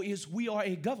to know is we are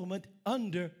a government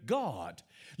under God.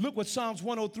 Look what Psalms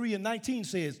 103:19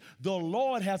 says. The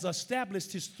Lord has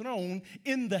established his throne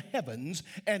in the heavens,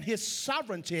 and his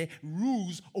sovereignty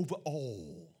rules over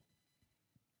all.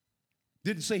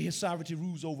 Didn't say his sovereignty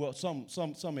rules over some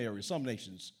areas, some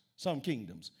nations, some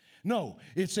kingdoms. No,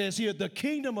 it says here the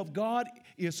kingdom of God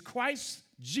is Christ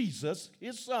Jesus,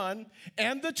 his son,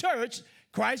 and the church.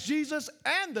 Christ Jesus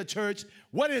and the church.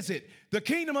 What is it? The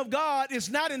kingdom of God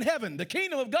is not in heaven. The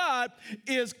kingdom of God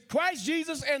is Christ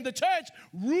Jesus and the church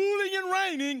ruling and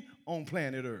reigning on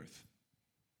planet Earth.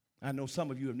 I know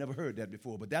some of you have never heard that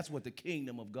before, but that's what the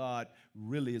kingdom of God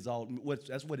really is all.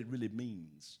 That's what it really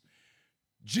means.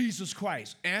 Jesus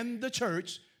Christ and the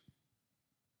church,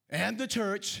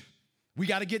 we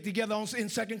got to get together in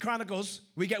 2 Chronicles.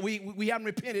 We haven't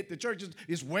repented. The church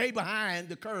is way behind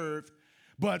the curve.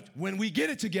 But when we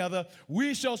get it together,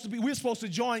 we're supposed to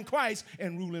join Christ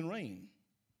and rule and reign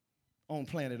on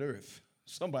planet Earth.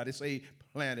 Somebody say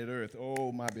planet Earth.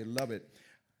 Oh, my beloved.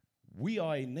 We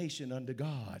are a nation under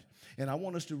God. And I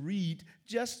want us to read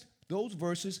just those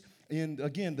verses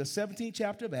again, the 17th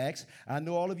chapter of Acts. I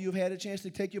know all of you have had a chance to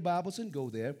take your Bibles and go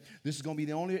there. This is going to be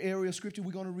the only area of scripture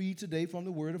we're going to read today from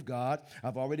the Word of God.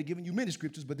 I've already given you many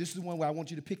scriptures, but this is the one where I want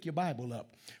you to pick your Bible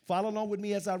up. Follow along with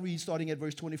me as I read, starting at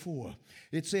verse 24.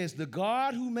 It says, "The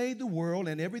God who made the world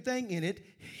and everything in it,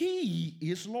 he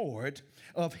is Lord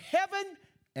of heaven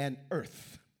and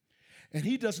earth. And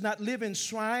he does not live in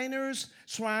shrines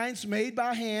made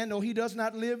by hand. No, he does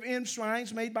not live in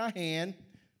shrines made by hand."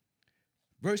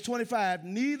 Verse 25,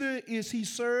 "Neither is he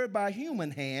served by human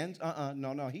hands."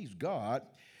 No, he's God.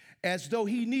 "As though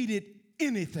he needed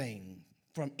anything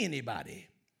from anybody.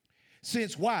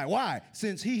 Since, why?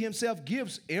 Since he himself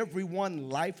gives everyone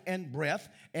life and breath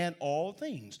and all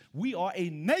things." We are a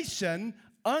nation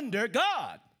under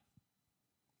God.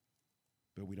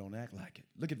 But we don't act like it.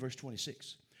 Look at verse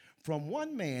 26. "From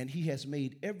one man he has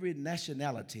made every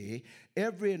nationality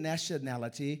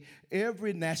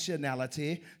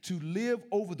to live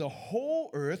over the whole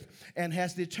earth, and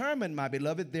has determined, my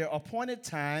beloved, their appointed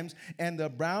times and the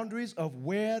boundaries of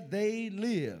where they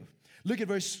live." Look at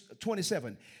verse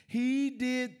 27. "He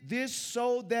did this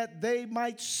so that they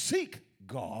might seek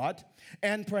God,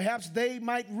 and perhaps they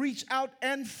might reach out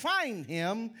and find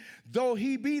him, though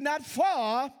he be not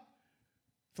far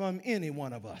from any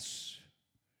one of us."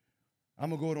 I'm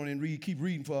going to go on and keep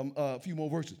reading for a few more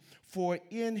verses. "For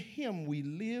in him we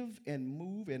live and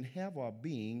move and have our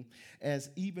being,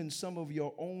 as even some of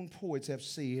your own poets have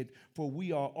said, for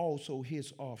we are also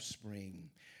his offspring."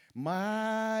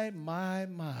 My,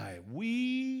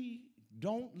 we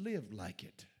don't live like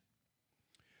it.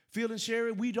 Phil and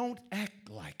Sherry, we don't act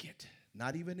like it.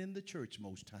 Not even in the church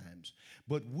most times.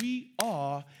 But we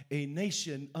are a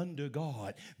nation under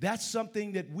God. That's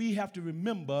something that we have to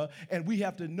remember, and we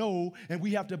have to know, and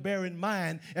we have to bear in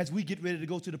mind as we get ready to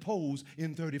go to the polls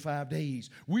in 35 days.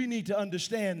 We need to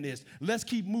understand this. Let's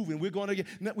keep moving. We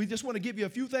just want to give you a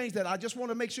few things that I just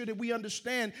want to make sure that we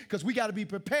understand, because we got to be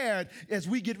prepared as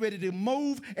we get ready to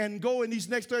move and go in these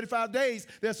next 35 days.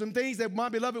 There's some things that, my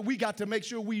beloved, we got to make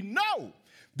sure we know.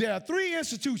 There are three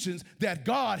institutions that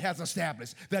God has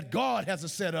established, that God has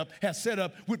set up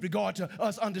with regard to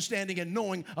us understanding and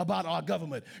knowing about our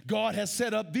government. God has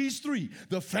set up these three.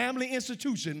 The family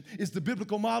institution is the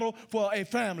biblical model for a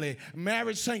family.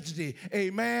 Marriage sanctity, a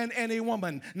man and a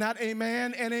woman, not a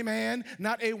man and a man,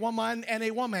 not a woman and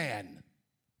a woman.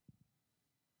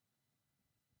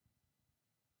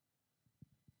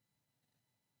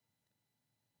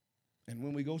 And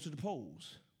when we go to the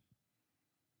polls,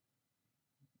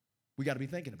 we got to be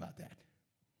thinking about that.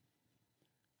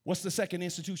 What's the second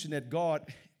institution that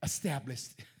God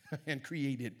established and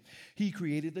created? He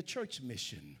created the church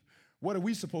mission. What are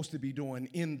we supposed to be doing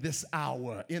in this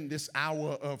hour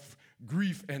of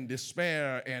grief and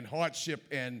despair and hardship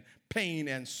and pain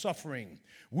and suffering?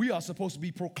 We are supposed to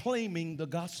be proclaiming the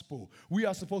gospel. We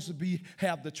are supposed to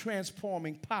have the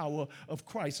transforming power of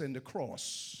Christ and the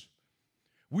cross.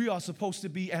 We are supposed to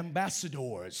be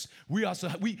ambassadors.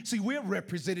 We're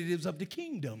representatives of the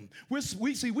kingdom.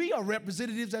 We are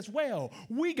representatives as well.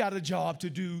 We got a job to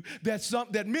do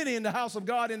that many in the house of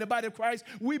God, in the body of Christ,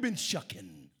 we've been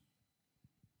shucking.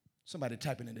 Somebody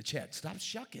typing in the chat, stop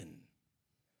shucking.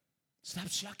 Stop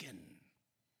shucking.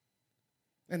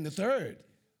 And the third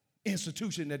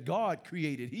institution that God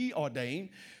created, he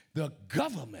ordained, the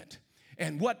government.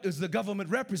 And what does the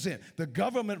government represent? The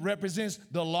government represents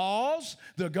the laws,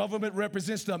 the government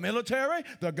represents the military,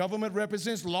 the government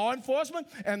represents law enforcement,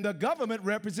 and the government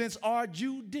represents our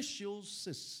judicial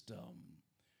system.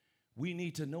 We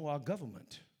need to know our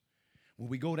government. When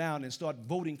we go down and start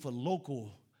voting for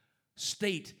local,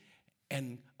 state,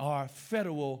 and our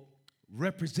federal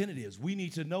representatives, we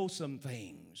need to know some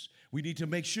things. We need to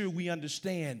make sure we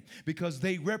understand, because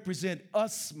they represent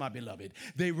us, my beloved.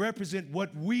 They represent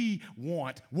what we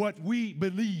want, what we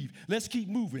believe. Let's keep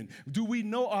moving. Do we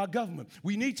know our government?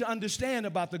 We need to understand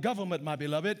about the government, my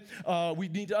beloved. We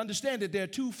need to understand that there are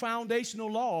two foundational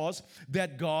laws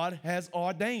that God has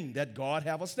ordained, that God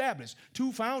have established.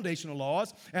 Two foundational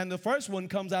laws, and the first one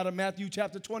comes out of Matthew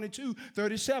chapter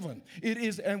 22:37.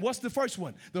 And what's the first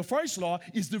one? The first law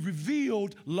is the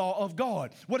revealed law of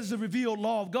God. What is the revealed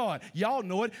law of God? Y'all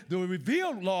know it. The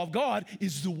revealed law of God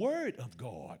is the Word of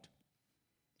God.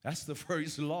 That's the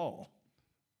first law.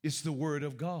 It's the Word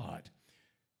of God.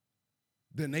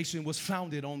 The nation was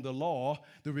founded on the law,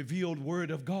 the revealed Word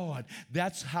of God.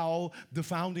 That's how the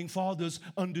founding fathers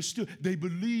understood. They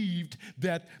believed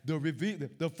that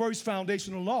the first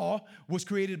foundational law was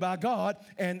created by God,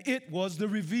 and it was the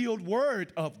revealed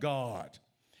Word of God.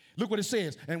 Look what it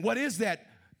says. And what is that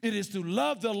It is to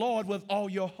love the Lord with all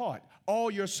your heart,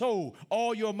 all your soul,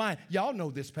 all your mind. Y'all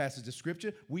know this passage of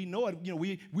Scripture. We know it. You know,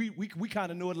 we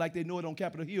kind of know it like they know it on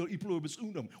Capitol Hill, E pluribus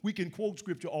unum. We can quote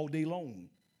Scripture all day long.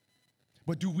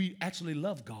 But do we actually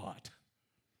love God?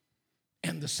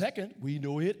 And the second, we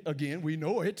know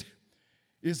it,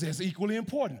 is as equally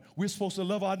important. We're supposed to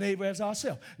love our neighbor as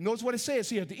ourselves. Notice what it says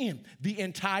here at the end. The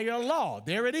entire law,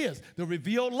 there it is, the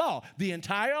revealed law. The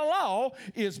entire law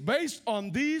is based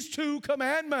on these two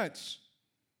commandments.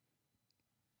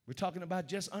 We're talking about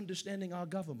just understanding our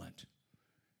government.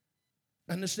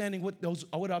 Understanding what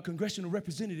our congressional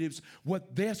representatives,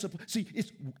 what they're supposed, see,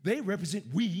 they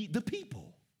represent we, the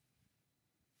people.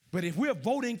 But if we're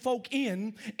voting folk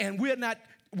in and we're not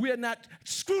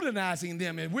scrutinizing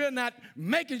them and we're not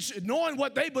making sure, knowing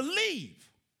what they believe,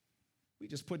 we're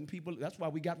just putting people, that's why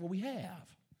we got what we have.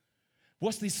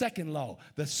 What's the second law?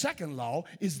 The second law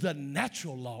is the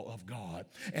natural law of God.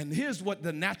 And here's what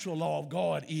the natural law of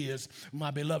God is, my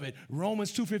beloved.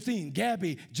 Romans 2:15,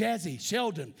 Gabby, Jazzy,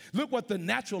 Sheldon. Look what the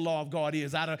natural law of God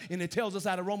is, and it tells us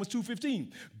out of Romans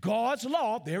 2:15. God's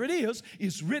law, there it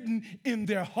is written in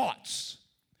their hearts,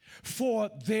 for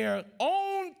their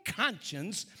own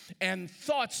conscience and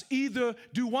thoughts either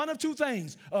do one of two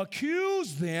things: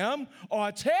 accuse them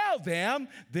or tell them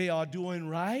they are doing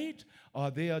right or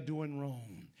they are doing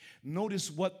wrong. Notice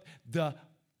what the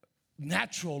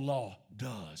natural law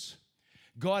does.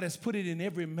 God has put it in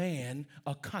every man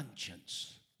a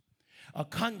conscience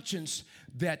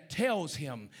that tells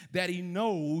him that he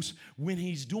knows when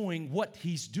he's doing what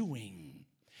he's doing.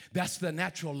 That's the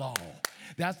natural law.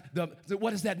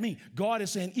 What does that mean? God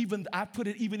is saying, I put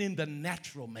it even in the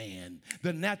natural man.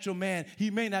 The natural man,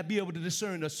 he may not be able to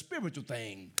discern a spiritual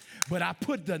thing, but I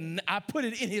put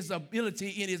it in his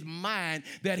ability, in his mind,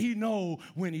 that he knows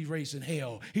when he's raising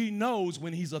hell. He knows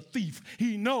when he's a thief.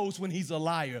 He knows when he's a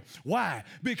liar. Why?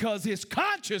 Because his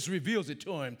conscience reveals it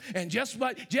to him. And just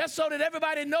so that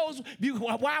everybody knows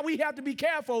why we have to be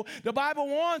careful, the Bible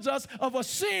warns us of a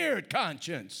seared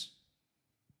conscience.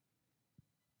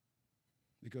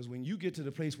 Because when you get to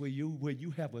the place where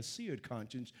you have a seared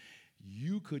conscience,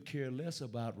 you could care less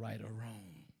about right or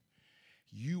wrong.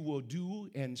 You will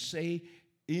do and say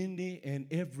any and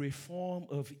every form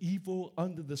of evil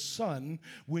under the sun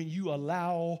when you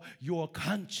allow your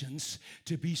conscience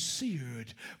to be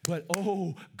seared. But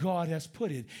oh, God has put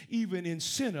it even in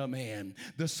sinner man.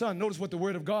 The sun, notice what the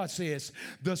word of God says.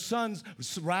 The sun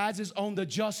rises on the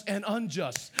just and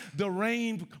unjust. The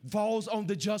rain falls on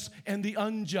the just and the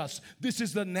unjust. This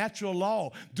is the natural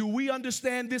law. Do we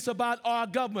understand this about our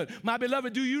government? My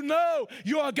beloved, do you know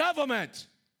your government?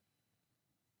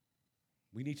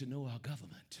 We need to know our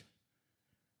government,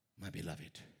 my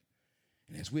beloved.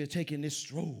 And as we're taking this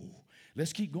stroll,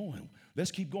 let's keep going. Let's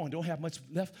keep going. Don't have much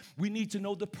left. We need to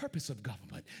know the purpose of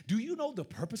government. Do you know the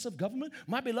purpose of government?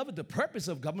 My beloved, the purpose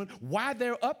of government, why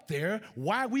they're up there,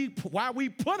 why we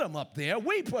put them up there.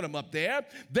 We put them up there.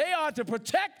 They are to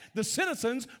protect the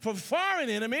citizens from foreign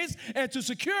enemies and to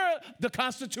secure the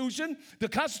Constitution, the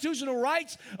constitutional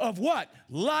rights of what?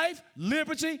 Life,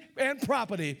 liberty, and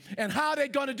property. And how are they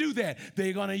going to do that?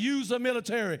 They're going to use the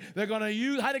military. How are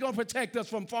they going to protect us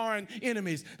from foreign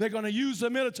enemies? They're going to use the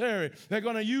military. They're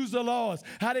going to use the law.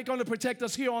 How are they going to protect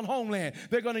us here on homeland?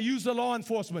 They're going to use the law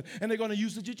enforcement, and they're going to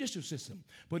use the judicial system.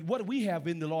 But what do we have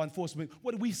in the law enforcement?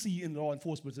 What do we see in law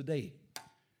enforcement today?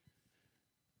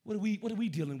 What are we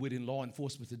dealing with in law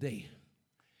enforcement today?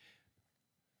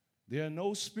 There are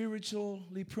no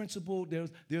spiritually principled.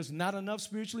 There's not enough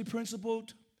spiritually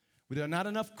principled. There are not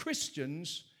enough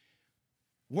Christians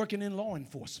working in law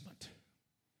enforcement.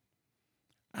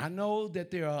 I know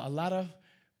that there are a lot of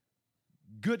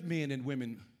good men and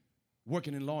women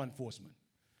working in law enforcement.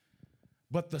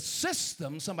 But the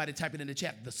system, somebody type it in the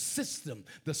chat, the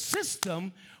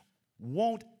system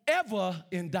won't ever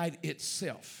indict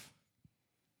itself.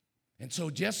 And so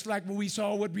just like when we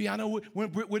saw with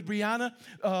Breonna,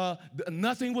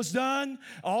 nothing was done.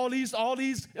 All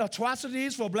these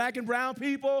atrocities for black and brown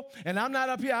people. And I'm not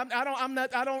up here.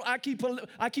 I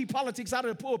keep politics out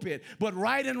of the pulpit. But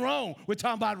right and wrong, we're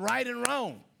talking about right and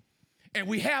wrong. And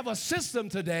we have a system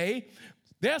today.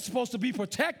 They're supposed to be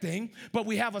protecting, but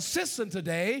we have a system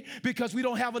today because we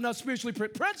don't have enough spiritually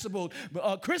principled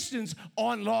Christians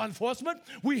on law enforcement.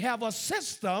 We have a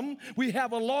system. We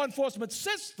have a law enforcement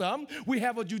system. We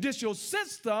have a judicial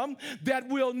system that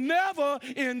will never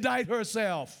indict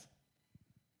herself.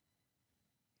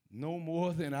 No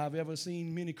more than I've ever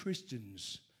seen many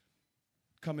Christians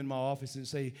come in my office and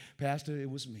say, "Pastor, it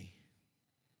was me.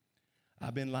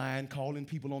 I've been lying, calling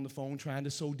people on the phone, trying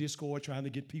to sow discord, trying to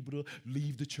get people to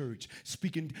leave the church,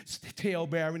 speaking,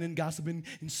 tale-bearing and gossiping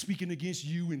and speaking against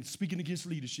you and speaking against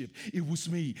leadership. It was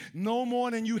me. No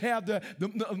more than you have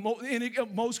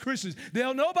most Christians.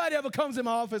 Nobody ever comes in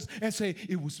my office and say,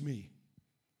 it was me.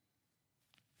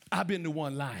 I've been the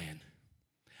one lying.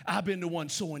 I've been the one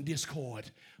sowing discord.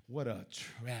 What a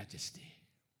tragedy.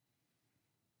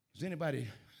 Is anybody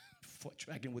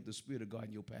tracking with the Spirit of God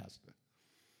and your pastor?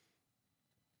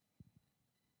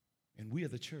 And we are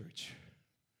the church.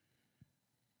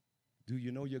 Do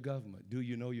you know your government? Do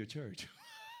you know your church?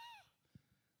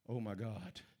 Oh, my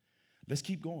God. Let's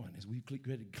keep going as we get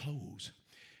ready to close.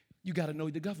 You got to know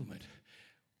the government.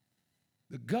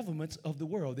 The governments of the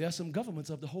world. There are some governments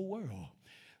of the whole world.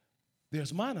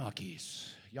 There's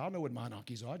monarchies. Y'all know what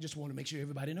monarchies are. I just want to make sure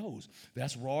everybody knows.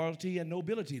 That's royalty and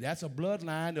nobility. That's a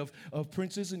bloodline of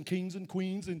princes and kings and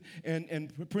queens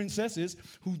and princesses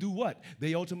who do what?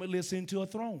 They ultimately ascend to a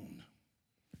throne.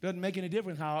 Doesn't make any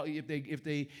difference how if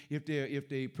they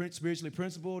spiritually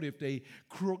principled, if they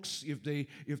crooks, if they're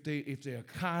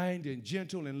kind and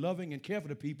gentle and loving and care for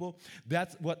the people.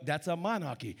 That's a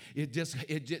monarchy.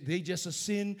 They just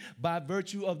ascend by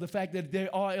virtue of the fact that they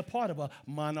are a part of a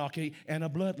monarchy and a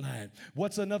bloodline.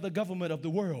 What's another government of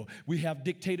the world? We have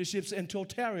dictatorships and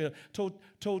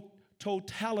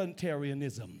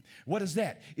totalitarianism. What is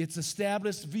that? It's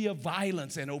established via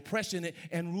violence and oppression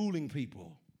and ruling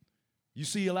people. You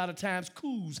see a lot of times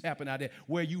coups happen out there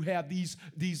where you have these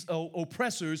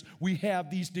oppressors, we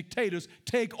have these dictators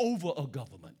take over a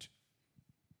government.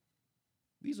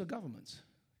 These are governments,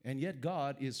 and yet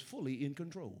God is fully in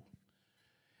control.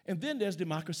 And then there's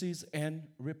democracies and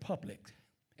a republic.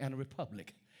 And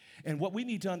what we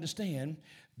need to understand,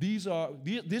 this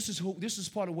is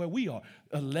part of where we are.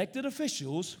 Elected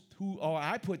officials who are,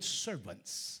 I put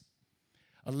servants.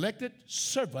 Elected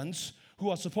servants who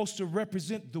are supposed to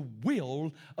represent the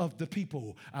will of the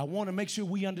people. I want to make sure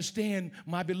we understand,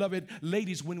 my beloved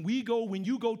ladies, when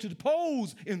you go to the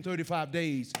polls in 35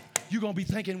 days, you're going to be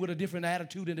thinking with a different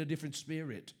attitude and a different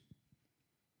spirit.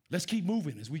 Let's keep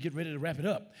moving as we get ready to wrap it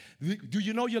up. Do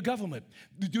you know your government?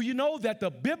 Do you know that the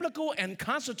biblical and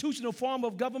constitutional form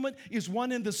of government is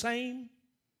one and the same?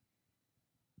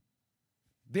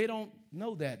 They don't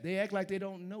know that. They act like they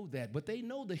don't know that, but they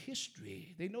know the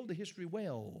history. They know the history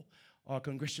well. Our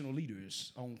congressional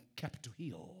leaders on Capitol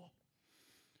Hill.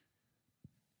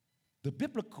 The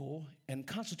biblical and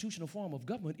constitutional form of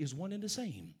government is one and the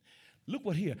same. Look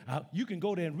what here. You can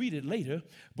go there and read it later,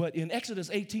 but in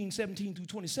Exodus 18:17 through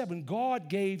 27, God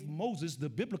gave Moses the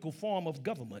biblical form of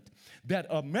government, that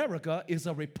America is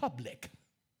a republic,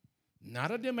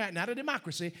 not a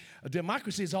democracy. A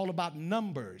democracy is all about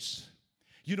numbers.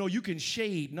 You know, you can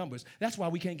shade numbers. That's why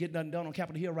we can't get nothing done on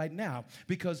Capitol Hill right now,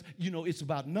 because, it's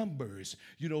about numbers.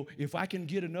 If I can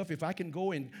get enough, if I can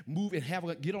go and move and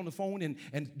get on the phone and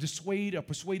dissuade or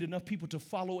persuade enough people to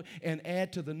follow and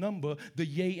add to the number, the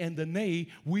yay and the nay,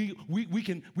 we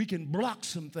can block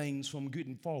some things from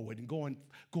getting forward and going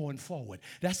forward.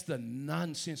 That's the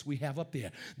nonsense we have up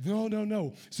there.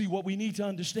 No. See, what we need to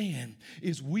understand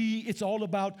is it's all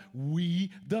about we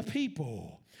the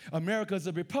people. America is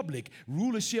a republic,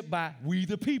 rulership by we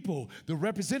the people. The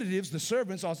representatives, the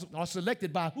servants are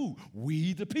selected by who?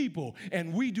 We the people.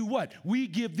 And we do what? We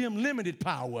give them limited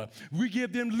power. We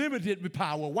give them limited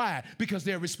power. Why? Because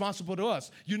they're responsible to us.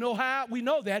 You know how we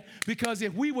know that? Because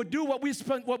if we would do what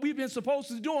we've been supposed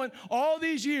to do all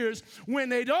these years, when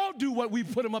they don't do what we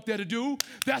put them up there to do,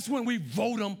 that's when we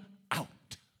vote them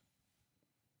out.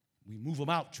 We move them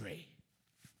out, Trey.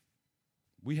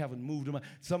 We haven't moved them out.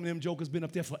 Some of them jokers been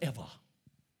up there forever.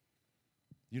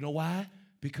 You know why?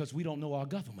 Because we don't know our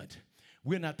government.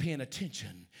 We're not paying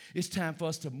attention. It's time for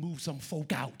us to move some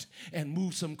folk out and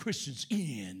move some Christians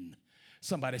in.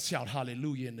 Somebody shout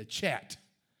hallelujah in the chat.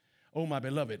 Oh, my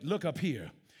beloved, look up here.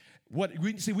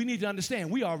 We need to understand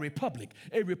we are a republic.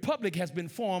 A republic has been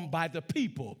formed by the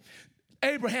people.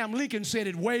 Abraham Lincoln said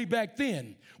it way back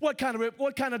then. What kind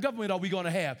of government are we going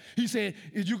to have? He said,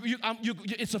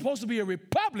 it's supposed to be a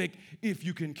republic if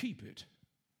you can keep it.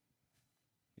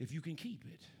 If you can keep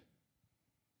it.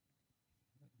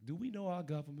 Do we know our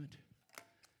government?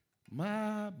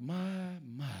 My.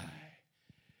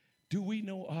 Do we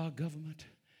know our government?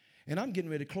 And I'm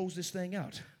getting ready to close this thing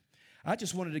out. I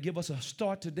just wanted to give us a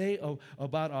start today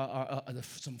about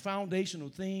some foundational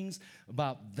things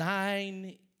about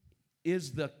thine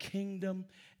is the kingdom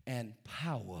and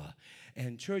power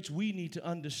And church, we need to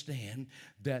understand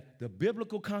that the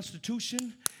biblical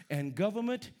constitution and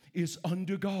government is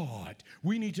under God.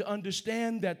 We need to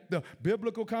understand that the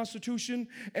biblical constitution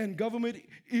and government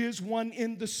is one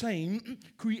in the same,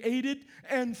 created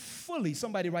and fully,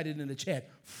 somebody write it in the chat,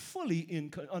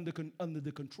 fully under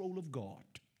the control of God.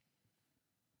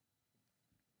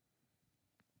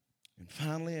 And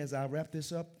finally, as I wrap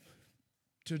this up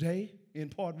today in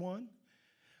part one,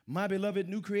 my beloved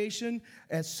new creation,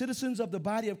 as citizens of the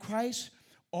body of Christ,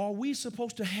 are we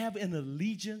supposed to have an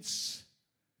allegiance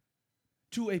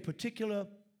to a particular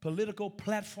political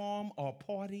platform or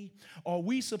party? Are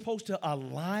we supposed to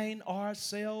align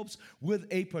ourselves with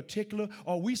a particular?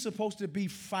 Are we supposed to be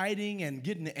fighting and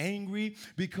getting angry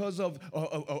because of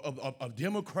a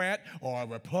Democrat or a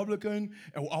Republican?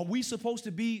 Are we supposed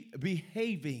to be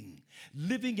behaving,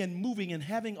 living and moving and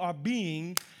having our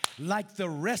being like the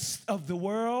rest of the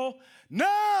world?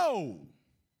 No,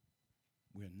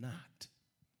 we're not.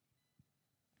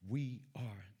 We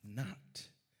are not.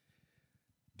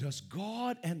 Does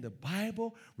God and the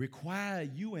Bible require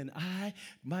you and I,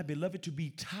 my beloved, to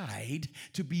be tied,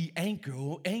 to be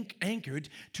anchored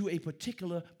to a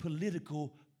particular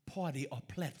political party or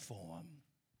platform?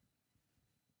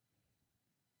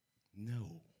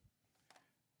 No.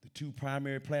 The two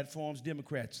primary platforms,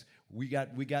 Democrats. We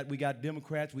got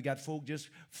Democrats. We got folk just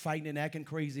fighting and acting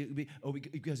crazy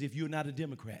because if you're not a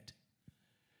Democrat.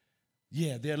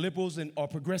 Yeah, they're liberals or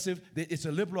progressive. It's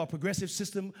a liberal or progressive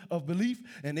system of belief,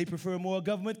 and they prefer more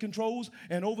government controls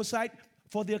and oversight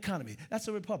for the economy. That's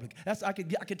a Republican. I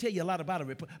can tell you a lot about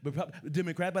a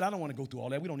Democrat, but I don't want to go through all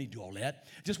that. We don't need to do all that.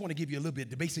 Just want to give you a little bit,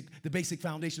 the basic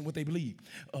foundation of what they believe.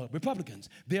 Republicans,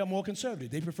 they are more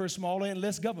conservative. They prefer smaller and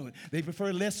less government. They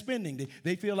prefer less spending.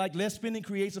 They feel like less spending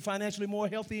creates a financially more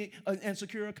healthy and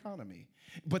secure economy.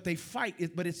 But they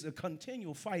fight, but it's a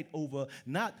continual fight over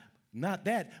not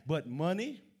that, but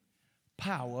money,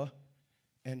 power,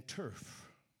 and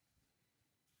turf.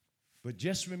 But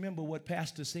just remember what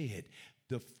Pastor said.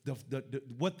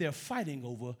 What they're fighting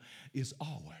over is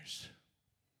ours.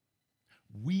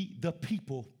 We, the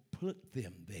people, put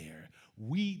them there.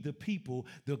 We, the people,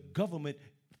 the government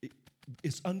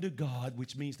is under God,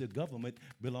 which means the government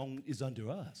is under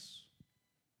us.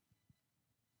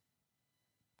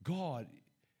 God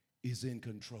is in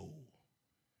control.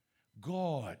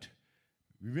 God,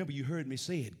 remember you heard me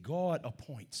say it, God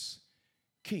appoints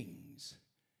kings,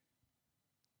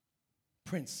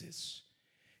 princes.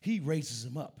 He raises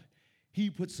them up. He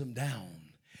puts them down.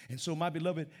 And so, my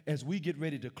beloved, as we get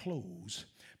ready to close,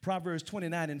 Proverbs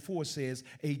 29:4 says,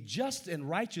 a just and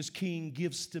righteous king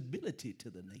gives stability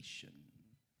to the nation.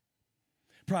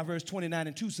 Proverbs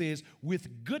 29:2 says,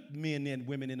 with good men and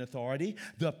women in authority,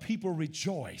 the people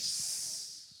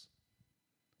rejoice.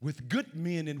 With good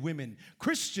men and women,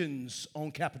 Christians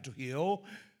on Capitol Hill,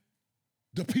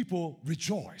 the people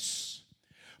rejoice.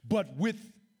 But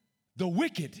with the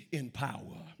wicked in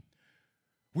power,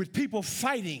 with people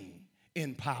fighting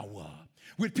in power,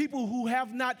 with people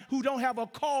who don't have a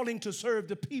calling to serve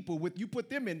the people, you put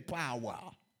them in power,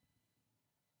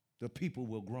 the people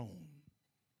will groan.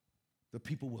 The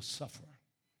people will suffer.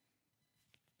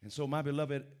 And so, my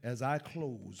beloved, as I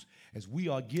close, as we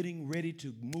are getting ready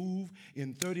to move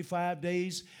in 35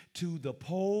 days to the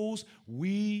polls,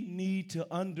 we need to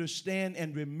understand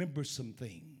and remember some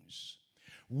things.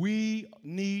 We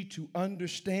need to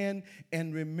understand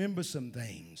and remember some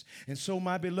things. And so,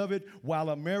 my beloved, while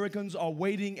Americans are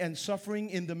waiting and suffering,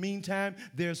 in the meantime,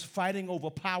 there's fighting over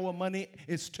power, money.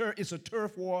 It's a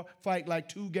turf war fight like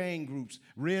two gang groups,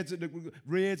 reds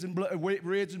and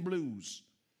blues.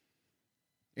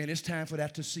 And it's time for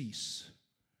that to cease.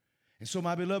 And so,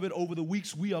 my beloved, over the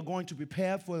weeks, we are going to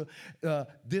prepare for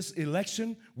this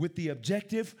election with the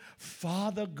objective.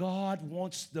 Father God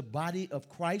wants the body of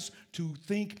Christ to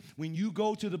think, when you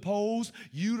go to the polls,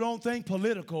 you don't think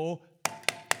political,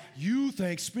 you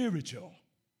think spiritual,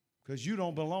 because you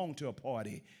don't belong to a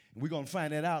party. And we're going to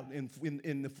find that out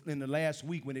in the last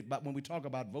week when we talk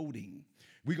about voting.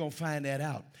 We're going to find that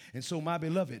out. And so, my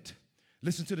beloved,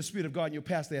 listen to the Spirit of God in your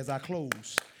pastor as I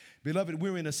close. Beloved,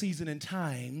 we're in a season and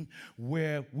time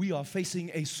where we are facing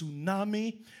a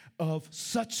tsunami of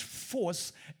such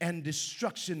force and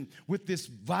destruction with this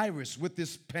virus, with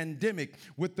this pandemic,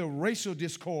 with the racial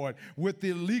discord, with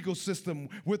the legal system,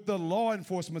 with the law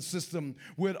enforcement system,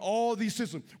 with all these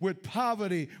systems, with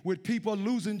poverty, with people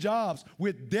losing jobs,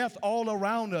 with death all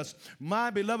around us.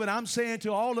 My beloved, I'm saying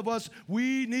to all of us,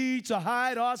 we need to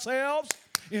hide ourselves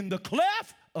in the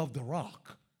cleft of the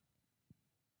rock.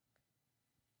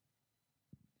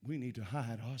 We need to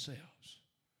hide ourselves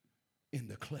in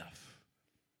the cleft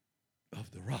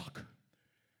of the rock.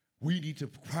 We need to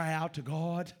cry out to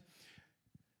God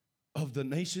of the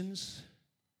nations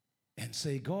and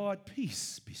say, God,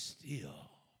 peace, be still.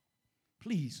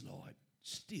 Please, Lord,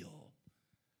 still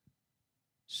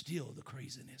the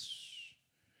craziness.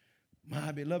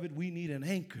 My beloved, we need an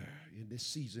anchor in this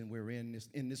season we're in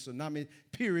this tsunami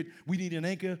period. We need an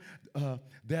anchor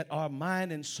that our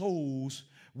mind and souls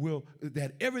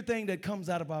that everything that comes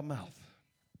out of our mouth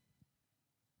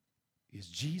is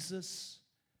Jesus,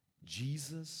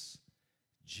 Jesus,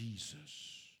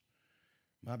 Jesus.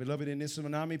 My beloved, in this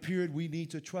tsunami period, we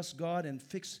need to trust God and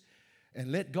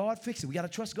let God fix it. We got to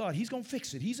trust God. He's going to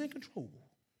fix it. He's in control.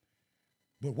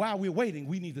 But while we're waiting,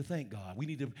 we need to thank God.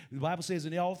 The Bible says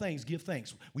in all things, give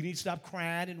thanks. We need to stop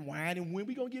crying and whining. When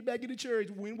we going to get back into church?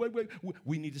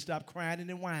 We need to stop crying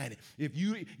and whining. If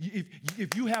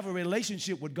you have a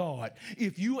relationship with God,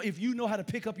 if you know how to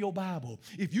pick up your Bible,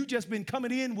 if you just been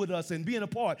coming in with us and being a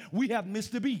part, we have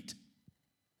missed a beat.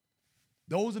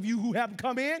 Those of you who haven't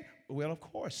come in, well, of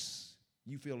course,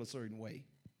 you feel a certain way.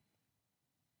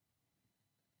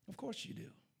 Of course you do.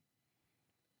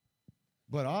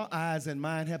 But our eyes and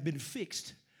mind have been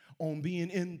fixed on being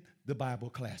in the Bible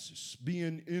classes,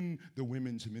 being in the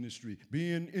women's ministry,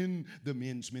 being in the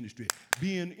men's ministry,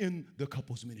 being in the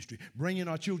couples ministry, bringing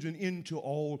our children into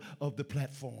all of the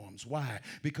platforms. Why?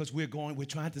 Because we're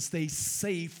trying to stay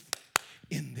safe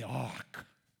in the ark.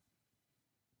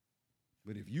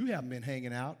 But if you haven't been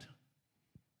hanging out,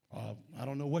 I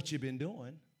don't know what you've been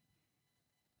doing.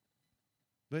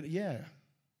 But yeah,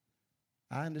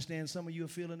 I understand some of you are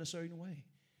feeling a certain way.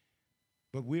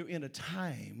 But we're in a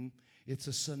time, it's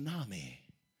a tsunami,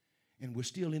 and we're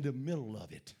still in the middle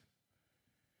of it.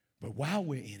 But while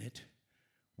we're in it,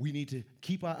 we need to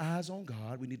keep our eyes on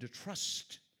God. We need to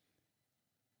trust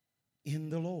in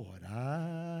the Lord.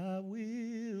 I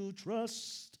will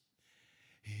trust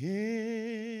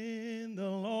in the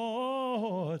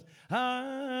Lord.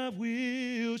 I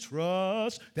will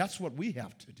trust. That's what we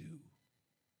have to do.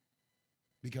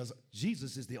 Because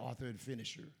Jesus is the author and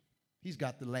finisher. He's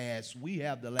got we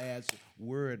have the last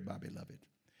word, my beloved.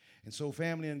 And so,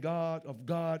 family and of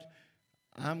God,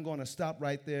 I'm going to stop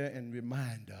right there and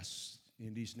remind us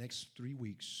in these next 3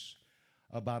 weeks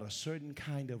about a certain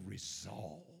kind of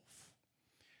resolve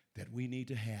that we need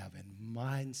to have and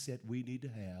mindset we need to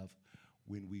have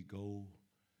when we go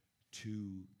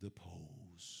to the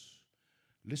polls.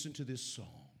 Listen to this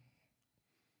song.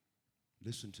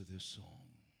 Listen to this song.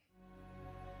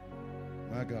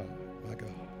 My God, my God.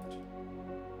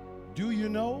 Do you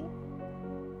know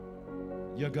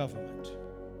your government?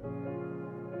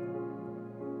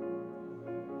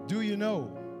 Do you know?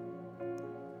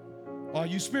 Are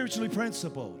you spiritually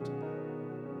principled?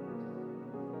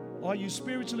 Are you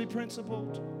spiritually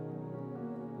principled?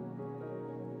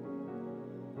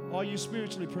 Are you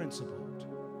spiritually principled?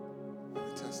 Let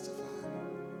me testify.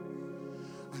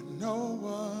 I know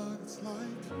what it's like.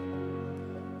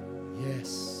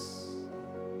 Yes.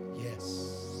 Yes.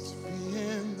 To be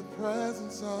in the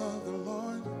presence of the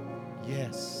Lord.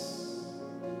 Yes.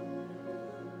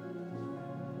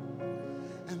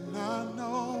 And I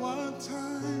know what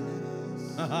time it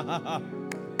is.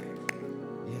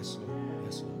 Yes, Lord.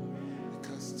 Yes, Lord.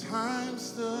 Because time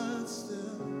stood still.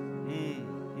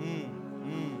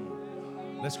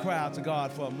 Let's cry out to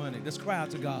God for a minute. Let's cry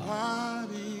out to God.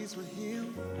 Bodies were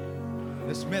healed.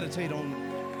 Let's meditate on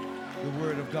the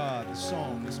word of God, the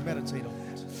song. Let's meditate on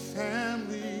it.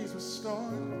 Families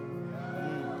restored.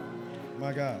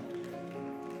 My God.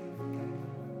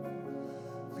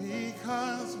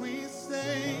 Because we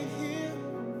stay here.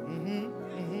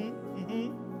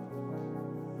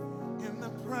 In the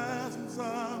presence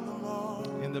of the Lord.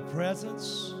 In the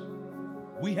presence.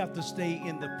 We have to stay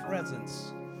in the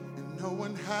presence. No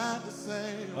one had to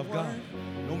say of God.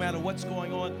 No matter what's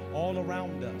going on all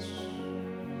around us.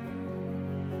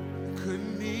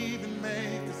 Couldn't even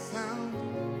make a sound.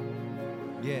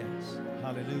 Yes.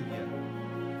 Hallelujah.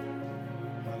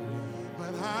 Hallelujah.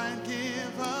 But I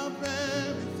give up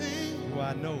everything. Do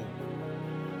I know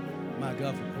my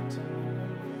government?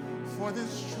 For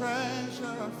this treasure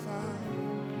I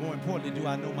found. More importantly, do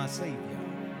I know my Savior?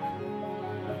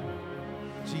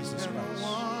 Jesus Christ.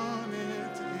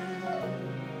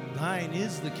 Thine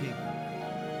is the kingdom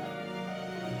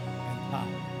and power.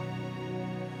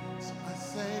 So I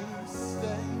say,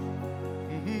 stay.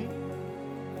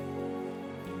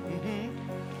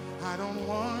 I don't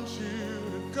want you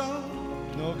to go.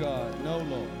 No, God. No,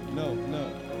 Lord. No,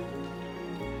 no.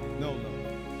 No,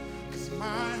 Lord. Because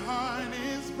my heart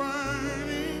is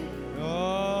burning.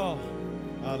 Oh,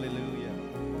 hallelujah.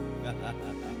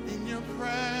 In your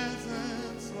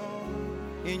presence,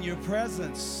 Lord. In your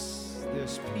presence.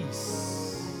 There's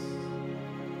peace.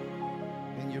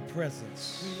 your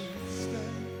presence. Please stay.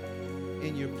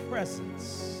 In your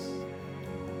presence,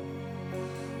 I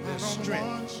there's don't strength.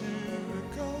 want you to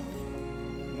go.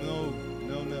 No,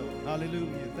 no, no.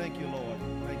 Hallelujah. Thank you, Lord.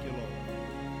 Thank you, Lord.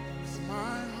 'Cause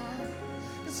my heart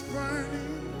is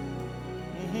burning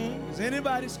Is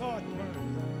anybody's heart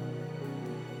burning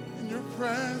in your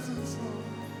presence, Lord.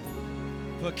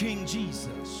 for King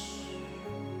Jesus?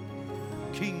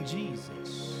 King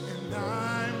Jesus. And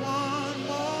I want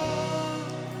more.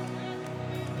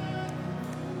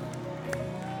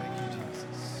 Thank you,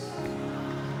 Jesus.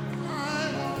 I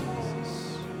want,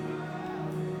 Jesus.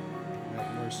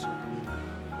 Have mercy.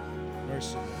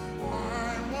 Mercy. I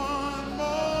want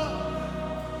more.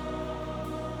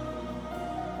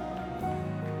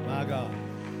 My God.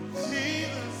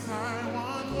 Jesus, I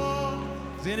want more.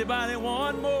 Does anybody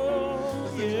want more?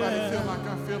 Does anybody feel like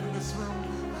I feel in this room?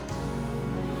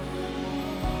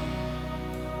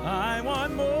 I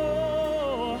want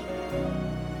more.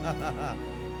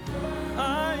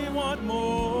 I want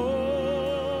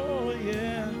more.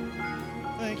 Yeah.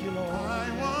 Thank you, Lord. I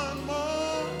want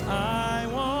more. I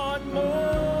want more.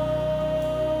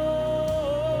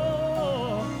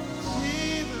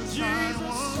 Jesus, I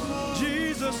want more.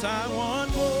 Jesus, I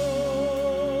want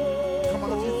more. Come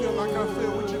on, if you feel like I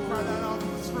feel, would you cry that out in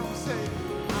this room? Say,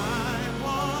 I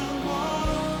want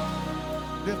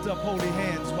more. Lift up holy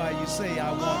hands while you say, I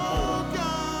want Oh, more.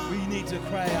 God. We need to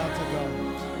cry out to God.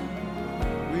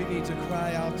 We need to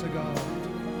cry out to God.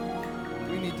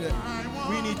 We need to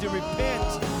repent.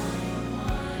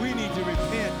 We need to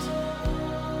repent.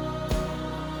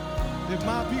 If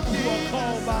my people who are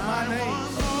called by my name,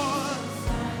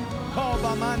 Come on,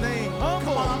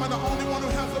 humble, I'm the only one who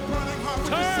has a burning heart. Would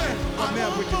you turn say, from their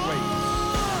wicked ways.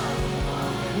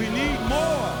 We need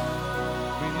more.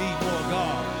 We need more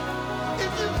God.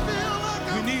 If you feel like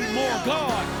We I need feel, more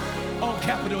God on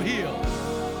Capitol Hill.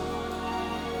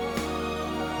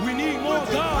 We need more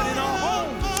God in our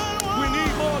homes. We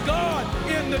need more God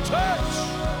in the church.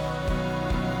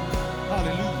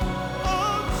 Hallelujah. Oh,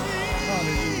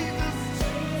 Hallelujah.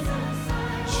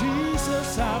 Jesus. Jesus,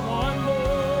 I want more.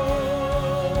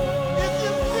 If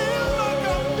you feel like I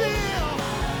feel,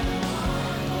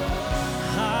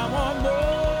 I want more.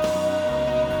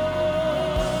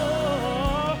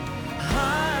 I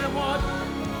want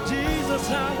Jesus,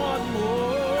 I want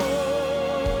more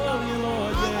of you,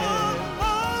 Lord,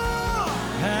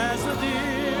 yeah. As the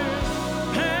deer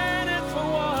panted for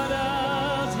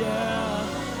waters,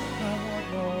 yeah. I want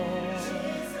more.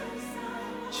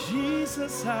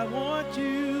 Jesus, I want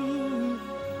you.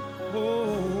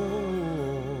 Oh.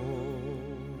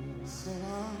 so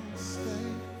I'll stay.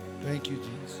 Thank you,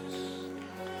 Jesus.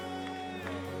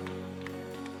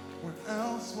 Where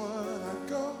else would I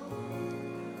go?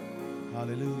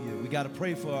 Hallelujah. We got to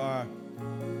pray for our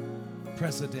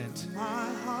president.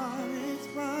 My heart is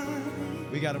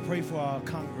burning. We got to pray for our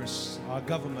Congress, our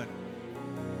government.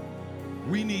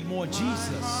 We need more My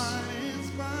Jesus. heart is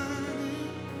burning.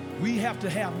 We have to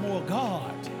have more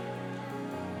God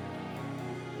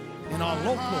in our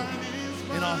local,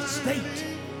 in our state,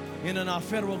 and in our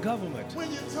federal government.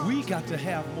 We got to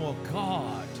have more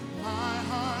God. My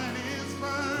heart is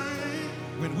burning.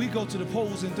 When we go to the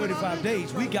polls in 35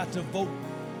 days, we got to vote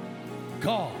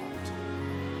God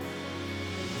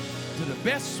to the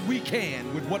best we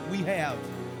can with what we have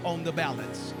on the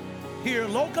ballots. Here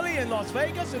locally in Las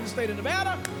Vegas, in the state of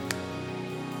Nevada,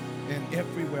 and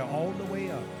everywhere, all the way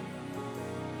up.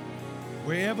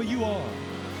 Wherever you are,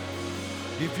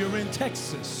 if you're in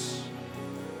Texas,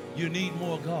 you need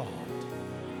more God.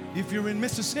 If you're in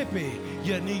Mississippi,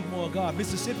 you need more God.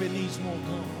 Mississippi needs more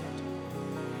God.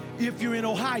 If you're in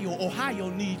Ohio, Ohio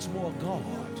needs more God.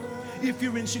 If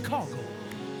you're in Chicago,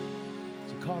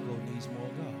 Chicago needs more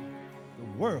God.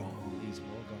 The world needs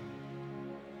more God.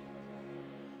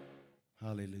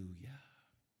 Hallelujah.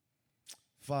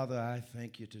 Father, I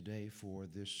thank you today for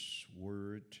this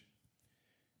word.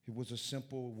 It was a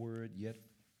simple word, yet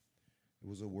it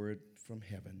was a word from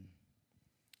heaven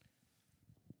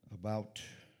about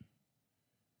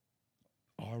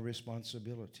our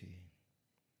responsibility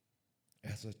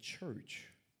as a church,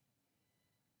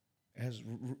 as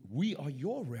we are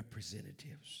your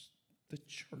representatives, the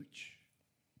church,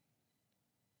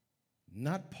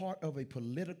 not part of a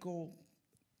political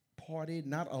party,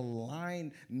 not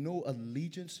aligned, no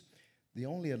allegiance. The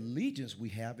only allegiance we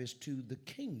have is to the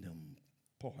kingdom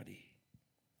party,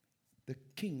 the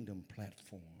kingdom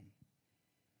platform.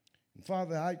 And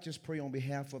Father, I just pray on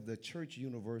behalf of the Church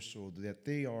Universal that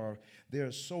there are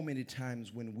so many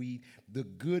times when the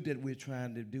good that we're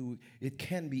trying to do, it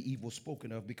can be evil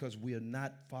spoken of because we are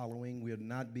not following, we are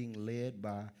not being led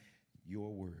by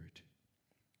your word.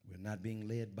 We're not being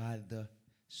led by the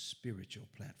spiritual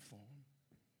platform.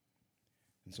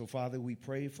 And so, Father, we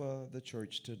pray for the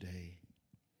church today.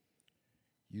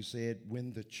 You said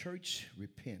when the church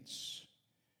repents,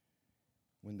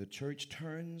 when the church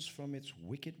turns from its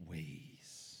wicked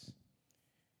ways,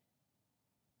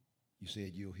 you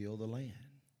said you'll heal the land.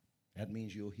 That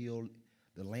means you'll heal.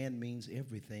 The land means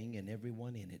everything and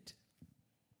everyone in it.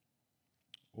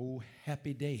 Oh,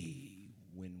 happy day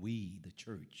when we, the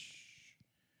church,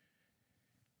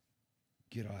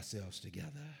 get ourselves together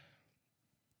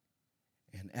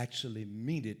and actually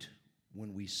mean it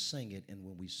when we sing it and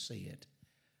when we say it,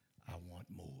 I want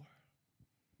more.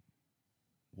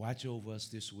 Watch over us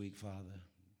this week, Father.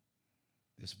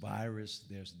 This virus,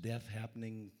 there's death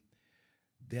happening.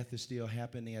 Death is still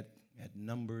happening at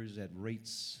numbers, at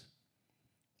rates.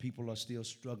 People are still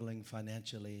struggling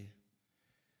financially.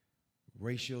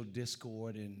 Racial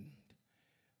discord and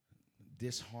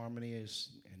disharmony is,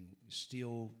 and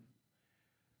still,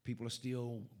 people are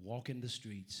still walking the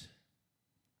streets.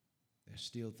 There's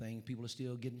still things, people are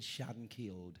still getting shot and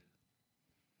killed.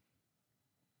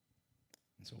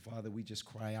 And so, Father, we just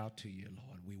cry out to you,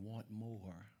 Lord. We want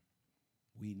more.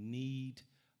 We need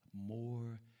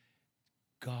more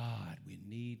God. We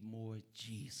need more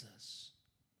Jesus.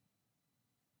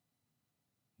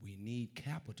 We need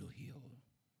Capitol Hill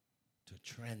to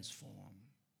transform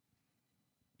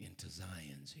into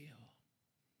Zion's Hill.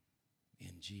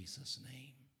 In Jesus'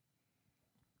 name,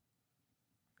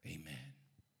 amen.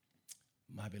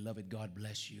 My beloved, God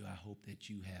bless you. I hope that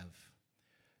you have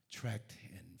tracked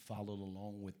and followed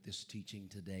along with this teaching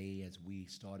today as we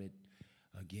started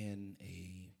again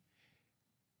a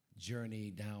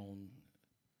journey down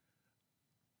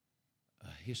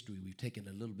history. We've taken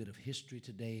a little bit of history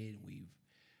today, and we've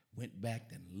went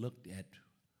back and looked at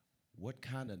what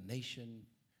kind of nation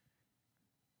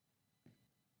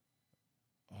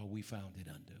are we founded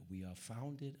under. We are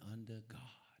founded under God.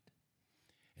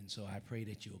 And so I pray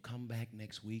that you'll come back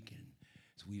next week, and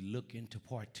as we look into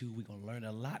part 2, we're going to learn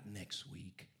a lot next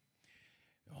week.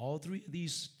 All 3 of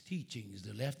these teachings,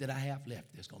 the left that I have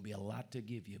left, there's going to be a lot to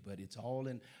give you, but it's all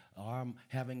in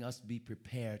having us be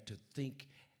prepared to think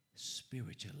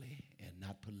spiritually and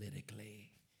not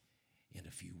politically in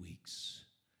a few weeks.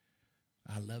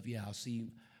 I love you. I'll see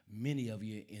many of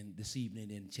you this evening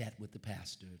in Chat with the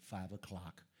Pastor at 5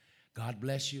 o'clock. God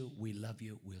bless you. We love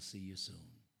you. We'll see you soon.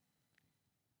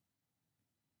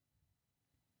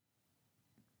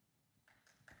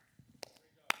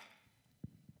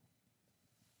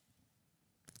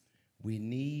 We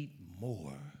need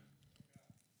more.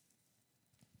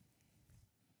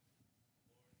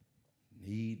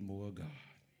 Need more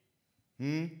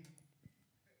God.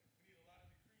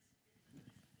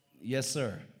 Yes,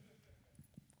 sir.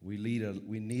 We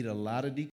need a lot of